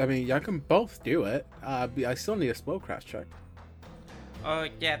have. I mean, y'all can both do it. I still need a spellcraft check. oh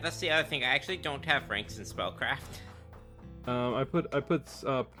yeah, that's the other thing. I actually don't have ranks in spellcraft. I put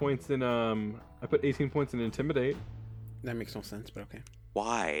points in I put 18 points in intimidate. That makes no sense, but okay.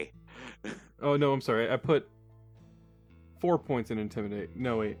 Why? Oh no, I'm sorry. I put 4 points in intimidate.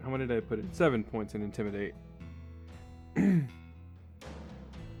 No wait, how many did I put in? 7 points in intimidate.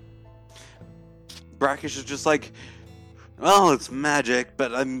 Brackish is just like, well, it's magic,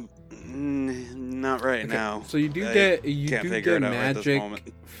 but I'm not right Okay, now. So you do I get can't figure it out at this magic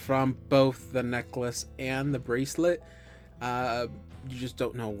moment. from both the necklace and the bracelet. You just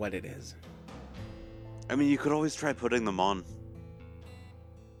don't know what it is. I mean, you could always try putting them on.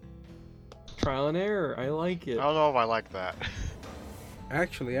 Trial and error. I like it. I don't know if I like that.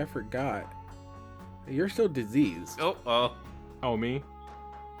 Actually, I forgot. You're still diseased. Oh. Oh me?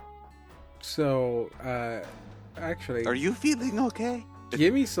 So, actually, Are you feeling okay?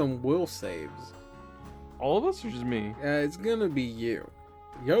 give me some will saves. All of us or just me? It's gonna be you.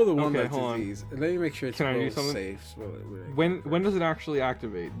 You're the one Okay, that's hold on. diseased. Let me make sure it's Can I do will something? saves. When does it actually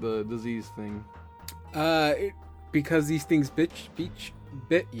activate the disease thing? Because these things bit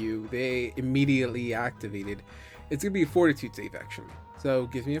you, they immediately activated. It's gonna be a fortitude save actually. So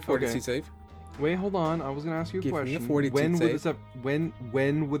give me a fortitude Okay. save. Wait, hold on. I was gonna ask you a Give me a question. fortitude When would save. this have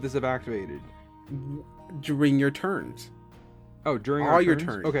when would this have activated? During your turns. Oh, during All our your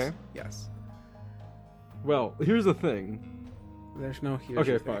turns? turns. Okay. Yes. Well, here's the thing. There's no here.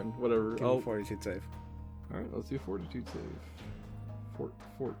 Okay, fine. Whatever. Give me a fortitude save. All right, let's do fortitude save.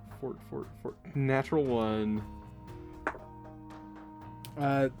 Fort. Natural 1.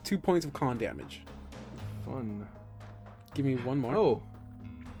 2 points of con damage. Fun. Give me one more. Oh,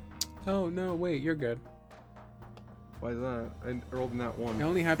 Oh no, wait, you're good. why is that? I rolled in that It one.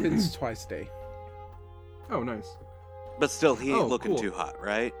 only happens twice a day. Oh, nice. But still, he ain't Oh, looking cool. too hot,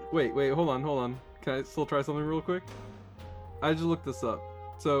 right? Wait, hold on. Can I still try something real quick? I just looked this up.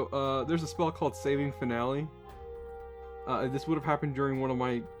 So, there's a spell called Saving Finale. This would have happened during one of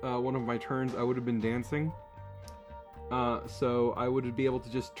my turns. I would have been dancing. So I would be able to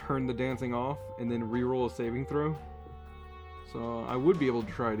just turn the dancing off and then re-roll a saving throw. So I would be able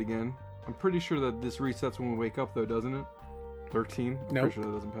to try it again. I'm pretty sure that this resets when we wake up, though, doesn't it? 13? I'm Nope. pretty sure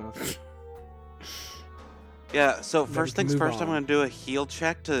that doesn't pass. Yeah, so Then first we can things move first, I'm on. going to do a heal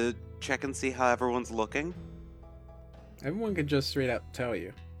check to check and see how everyone's looking. Everyone can just straight up tell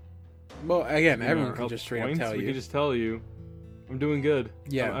you. Well, again, everyone can Health just straight points, up tell we you. can just tell you. I'm doing good.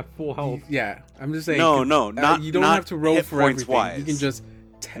 Yeah. I'm at full health. Yeah, I'm just saying. No, not you don't not have to roll hit for points everything. wise. You can just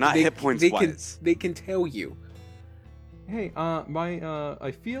Not hit points wise. They can tell you. Hey,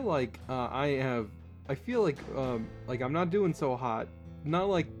 I feel like I feel like I'm not doing so hot. Not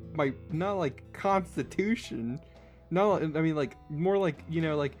like constitution. No, I mean like more like,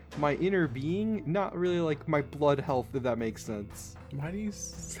 like my inner being, not really like my blood health, if that makes sense. Why do you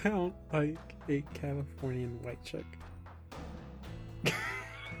sound like a Californian white chick?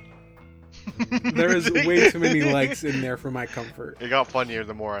 There is way too many legs in there for my comfort. It got funnier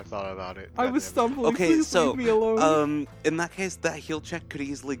the more I thought about it. I was Goddamn. stumbling. Okay, Please so leave me alone. in that case, that heal check could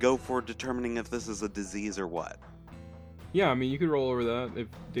easily go for determining if this is a disease or what. Yeah, I mean you could roll over that if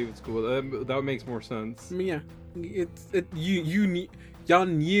David's cool with that. That makes more sense. I mean, yeah, you y'all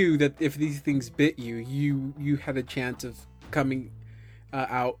knew that if these things bit you, you had a chance of coming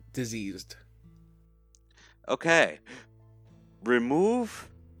out diseased. Okay. Remove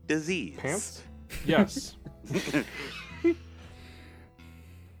disease. Pants? Yes.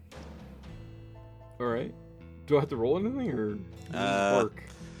 All right. Do I have to roll anything or does it work?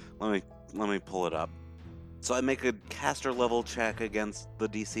 Let me pull it up. So I make a caster level check against the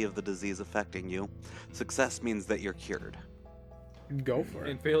DC of the disease affecting you. Success means that you're cured. Go for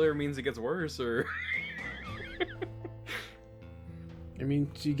it. And failure means it gets worse, or I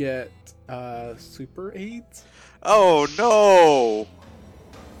mean, you get super aids. Oh no!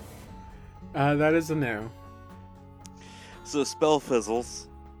 That is a no. So spell fizzles,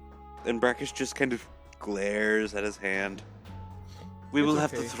 and Brackish just kind of glares at his hand. We It's will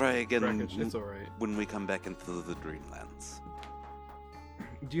have to okay, try again Brackish, it's all right. when we come back into the Dreamlands.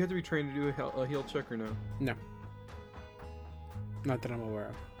 Do you have to be trained to do a heal check or no? No. Not that I'm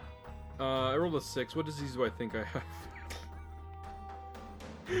aware of. I rolled a 6. What disease do I think I have?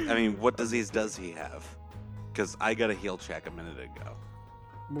 I mean, what disease does he have? Because I got a heal check a minute ago.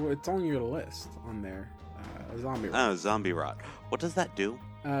 Well, it's on your list on there. Zombie. Oh, zombie rot. What does that do?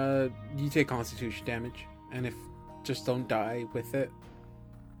 You take constitution damage, and if just don't die with it,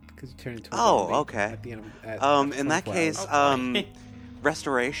 because you turn into a Oh, zombie okay. at the end of In that 24 case, hours.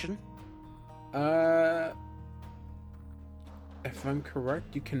 restoration. If I'm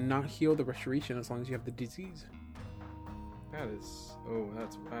correct, you cannot heal the restoration as long as you have the disease. That is... Oh,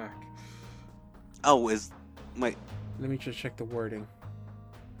 that's whack. Oh, wait. Let me just check the wording.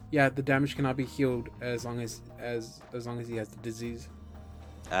 Yeah, the damage cannot be healed as long as he has the disease.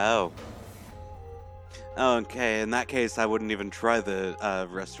 Oh. Okay, in that case, I wouldn't even try the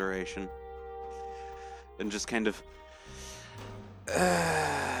restoration. And just kind of...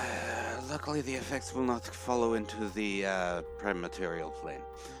 luckily, the effects will not follow into the prime material plane.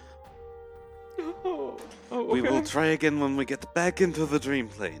 Oh, okay. We will try again when we get back into the dream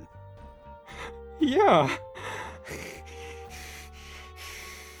plane. Yeah.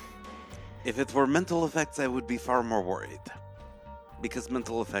 If it were mental effects, I would be far more worried. Because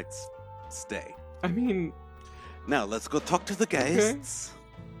mental effects stay. I mean... Now, let's go talk to the geists.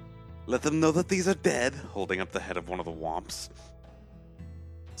 Let them know that these are dead, holding up the head of one of the womps.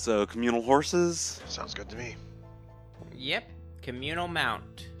 So, communal horses. Sounds good to me. Yep, communal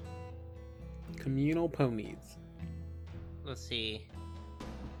mount. Communal ponies. Let's see.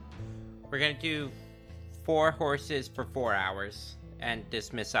 We're gonna do 4 horses for 4 hours and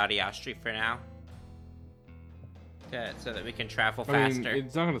dismiss Adiastri for now. So that we can travel I mean, faster.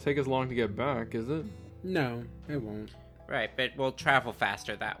 it's not going to take us long to get back, is it? No, it won't. Right, but we'll travel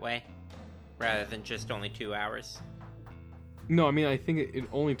faster that way. Rather than just only 2 hours. No, I mean, I think it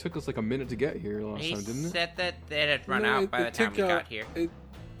only took us like a minute to get here last He time, didn't it? said that it had run No, out by the time we got here.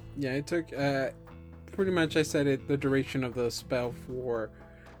 It took pretty much. I said it. The duration of the spell for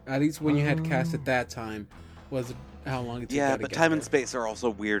at least when you had cast at that time was how long it took. Yeah, to but get time and there. space are also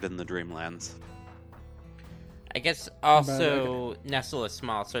weird in the Dreamlands. I guess also Nestle is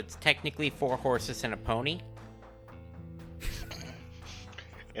small, so it's technically 4 horses and a pony.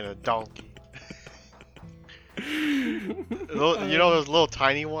 And a donkey. You know those little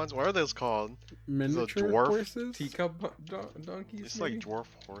tiny ones? What are those called? Miniature dwarf? horses, Teacup donkeys? It's like maybe? dwarf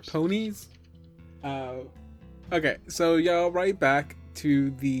horse. ponies. Okay, so y'all right back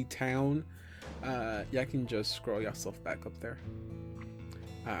to the town. Y'all can just scroll yourself back up there.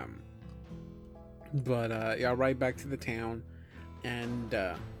 But y'all right back to the town, and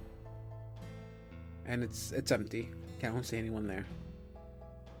it's empty. Can't see anyone there.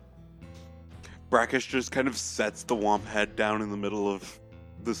 Brackish just kind of sets the womp head down in the middle of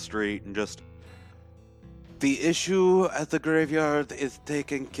the street and just... The issue at the graveyard is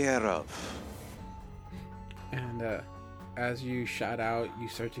taken care of. And as you shout out, you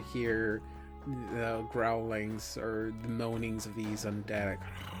start to hear the growlings or the moanings of these undead.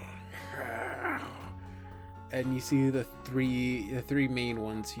 And you see the three main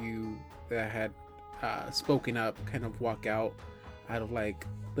ones that had spoken up kind of walk out of like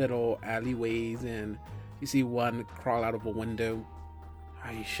little alleyways, and you see one crawl out of a window.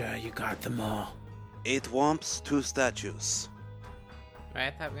 Are you sure you got them all? 8 womps, 2 statues. Right,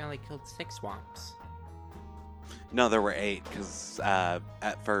 I thought we only killed 6 swamps. No, there were 8, because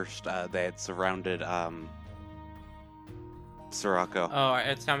at first they had surrounded Sirocco. Oh,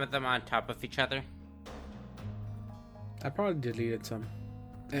 are some of them on top of each other? I probably deleted some.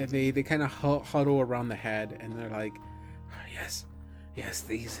 And they kind of huddle around the head, and they're like, yes,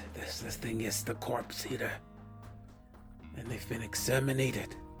 this thing is the corpse eater, and they've been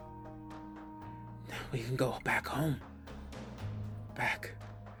exterminated. Now we can go back home. back.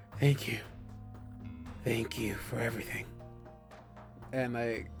 Thank you. Thank you for everything. And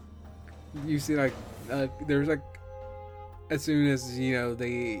like, you see, like, there's like, as soon as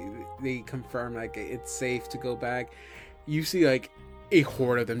they confirm like it's safe to go back, you see like a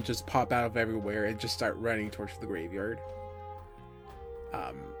horde of them just pop out of everywhere and just start running towards the graveyard.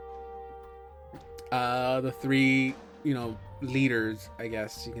 The three, leaders, I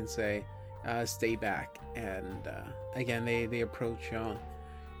guess you can say, stay back, and again they approach y'all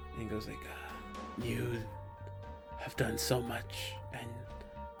and goes like, you have done so much and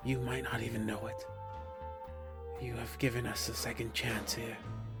you might not even know it. You have given us a second chance here.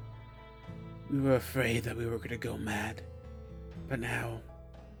 We were afraid that we were gonna go mad, but now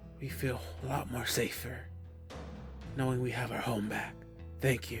we feel a lot more safer knowing we have our home back.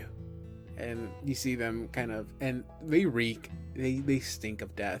 Thank you. And you see them kind of, and they reek, they stink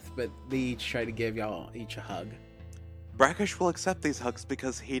of death, but they each try to give y'all each a hug. Brackish will accept these hugs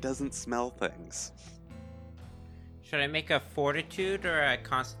because he doesn't smell things. Should I make a fortitude or a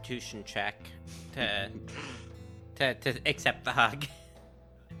constitution check to accept the hug?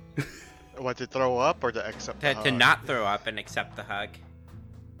 What, to throw up or to accept the hug? To not throw up and accept the hug.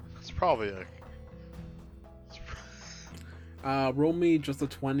 It's probably a... Roll me just a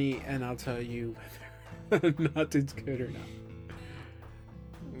 20 and I'll tell you whether or not it's good or not.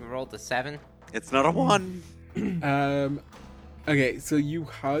 We rolled a 7. It's not a 1. Okay, so you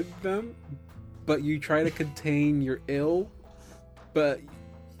hug them, but you try to contain your ill, but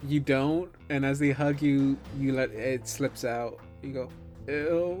you don't, and as they hug you, you let it slips out. You go,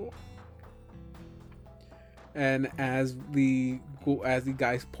 ill. And as the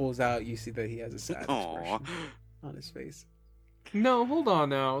guy pulls out, you see that he has a sad expression on his face. No, hold on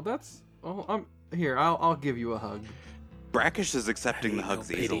now. That's... Oh, I'm... Here, I'll give you a hug. Brackish is accepting the hugs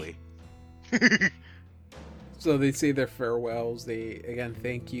easily. So they say their farewells. They again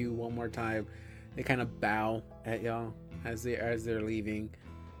thank you one more time. They kind of bow at y'all as they're leaving,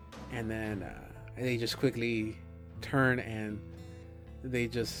 and then they just quickly turn and they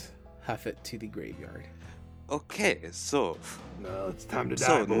just huff it to the graveyard. Okay, so... No, it's time to die,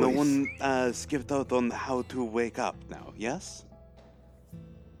 So, boys. no one skipped out on how to wake up now, yes?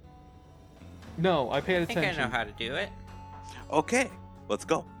 No, I paid I think attention. I know how to do it. Okay, let's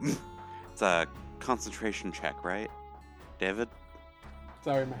go. It's a concentration check, right? David?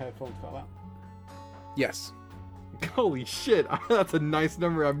 Sorry, my headphones fell out. Yes. Holy shit, that's a nice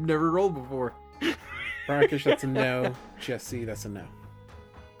number I've never rolled before. Brackish, that's a no. Jesse, that's a no.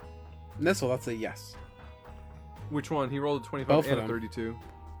 Nestle, that's a yes. Which one? He rolled a 25 Both of and a them. 32.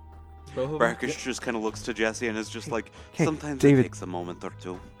 Both of them? Brackish just kind of looks to Jesse and is just like, Hey, sometimes David. it takes a moment or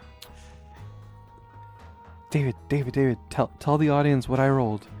two. David, tell the audience what I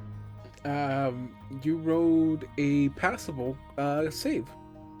rolled. You rolled a passable save.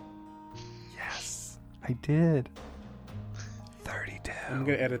 Yes, I did. 32. I'm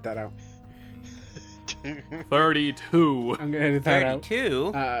gonna edit that out. 32. I'm gonna edit that out.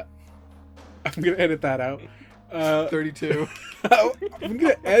 32? I'm gonna edit that out. 32. I'm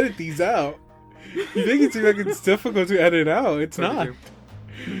gonna edit these out. You make it seem like it's difficult to edit out. It's 32.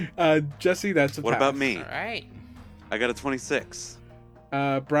 not. Jesse, that's a What pass. about me? Alright. I got a 26.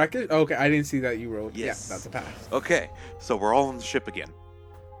 Bracket? Okay, I didn't see that you rolled. Yes. Yeah, that's a pass. Okay, so we're all on the ship again.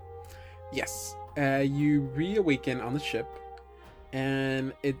 Yes. You reawaken on the ship,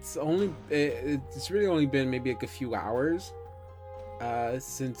 and it's really only been maybe like a few hours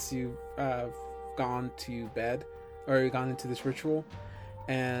since you've gone to bed or gone into this ritual.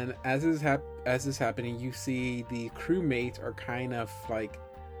 And as this is happening, you see the crewmates are kind of like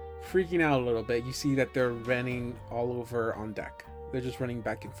freaking out a little bit. You see that they're running all over on deck. They're just running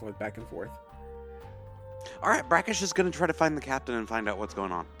back and forth, back and forth. Alright, Brackish is gonna try to find the captain and find out what's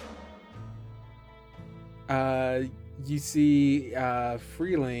going on. You see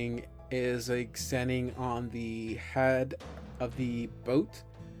Freeling is like standing on the head of the boat.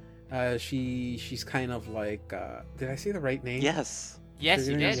 She's kind of like did I say the right name? Yes. Yes,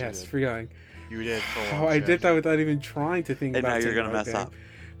 you Freeling? did. Yes, Freeling. You did. For Oh, once, I yes. did that without even trying to think And about now you're saying gonna the mess right up.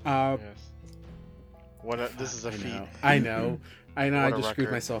 name. Yes. This is a feat. I know. I What I a just screwed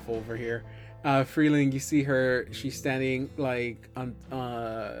record. myself over here. Freeling, you see her. She's standing like on.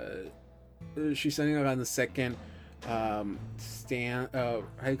 She's standing like on the second stand. How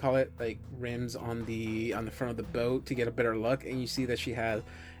do you call it? Like rims on the front of the boat to get a better look. And you see that she has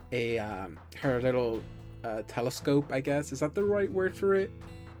a her little telescope. I guess is that the right word for it?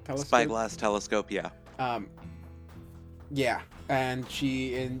 Telescope. Spyglass telescope, yeah. Yeah, and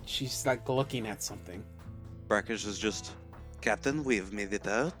she's like looking at something. Brackish is just, Captain, we've made it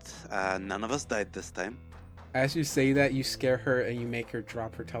out. None of us died this time. As you say that, you scare her and you make her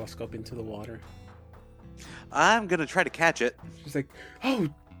drop her telescope into the water. I'm gonna try to catch it. She's like, "Oh,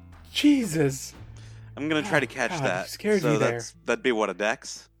 Jesus!" I'm gonna try to catch God, that. you scared so me there. that'd be what, a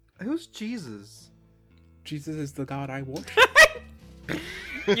dex? Who's Jesus? Jesus is the God I worship.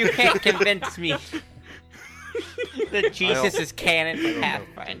 You can't convince me that Jesus is canon I for don't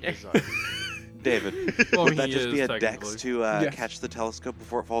know. Pathfinder. David, Well, would that he just is, be a technically. dex to Yes. catch the telescope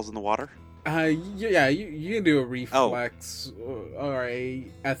before it falls in the water? Yeah, you can do a reflex or a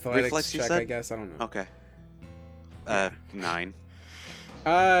athletics Reflex, you check, said? I guess. I don't know. Okay. 9.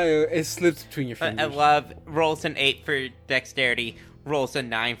 It slips between your I fingers. love rolls an 8 for dexterity, rolls a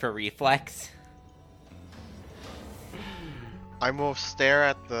 9 for reflex. I will stare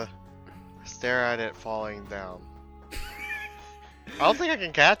at it falling down. I don't think I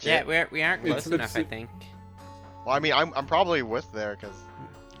can catch Yeah, it. we aren't It close slips enough, I it- think. Well, I mean, I'm probably with there because.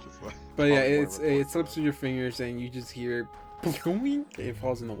 But yeah, it slips through your fingers, and you just hear it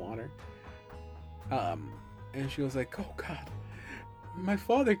falls in the water. And she was like, "Oh God, my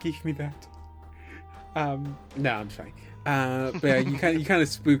father gave me that." No, I'm fine. But yeah, you kind of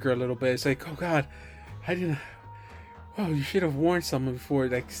spook her a little bit. It's like, "Oh God, I didn't. Oh, you should have warned someone before,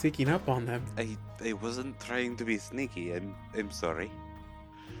 like sneaking up on them." I wasn't trying to be sneaky. I'm sorry.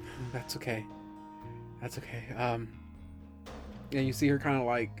 That's okay. That's okay. And you see her kind of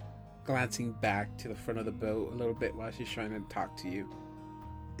like glancing back to the front of the boat a little bit while she's trying to talk to you.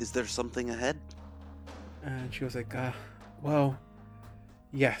 Is there something ahead? And she was like, well,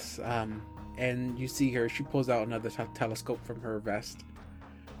 yes. And you see her, she pulls out another telescope from her vest.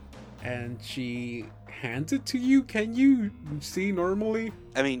 And she hands it to you. Can you see normally?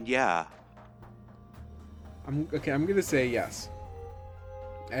 I mean, yeah. I'm gonna say yes.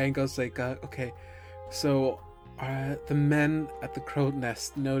 And goes like, okay. So, the men at the Crow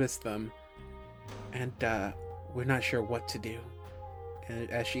Nest noticed them. And, we're not sure what to do. And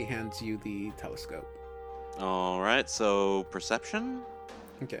as she hands you the telescope. Alright, so perception?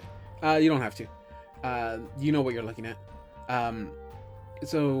 Okay. You don't have to. You know what you're looking at.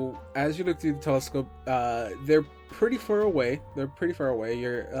 So as you look through the telescope, they're pretty far away.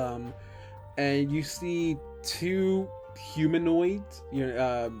 You're and you see two humanoids.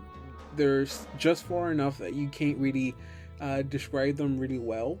 They're just far enough that you can't really describe them really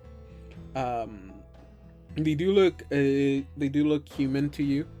well. They do look human to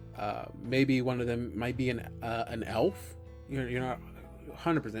you. Maybe one of them might be an elf. You're not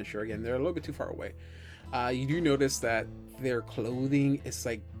 100% sure. Again, they're a little bit too far away. You do notice that their clothing is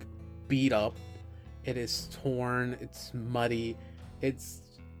like beat up. It is torn. It's muddy. It's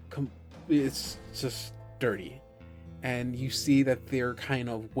just dirty. And you see that they're kind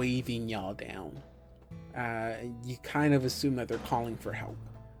of waving y'all down. You kind of assume that they're calling for help.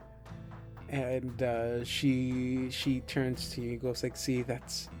 And she turns to you and goes like, "See,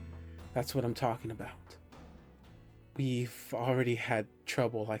 that's what I'm talking about. We've already had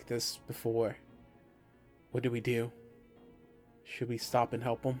trouble like this before. What do? Should we stop and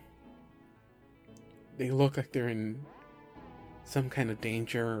help them? They look like they're in some kind of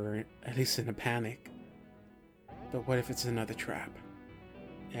danger, or at least in a panic. But what if it's another trap?"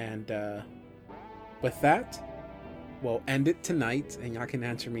 And with that, we'll end it tonight, and y'all can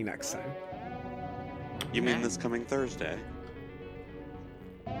answer me next time. You mean this coming Thursday?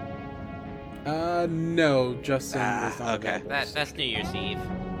 No, Justin is not okay. available. That's New Year's Eve.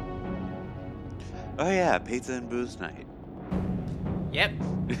 Oh yeah, pizza and booze night. Yep.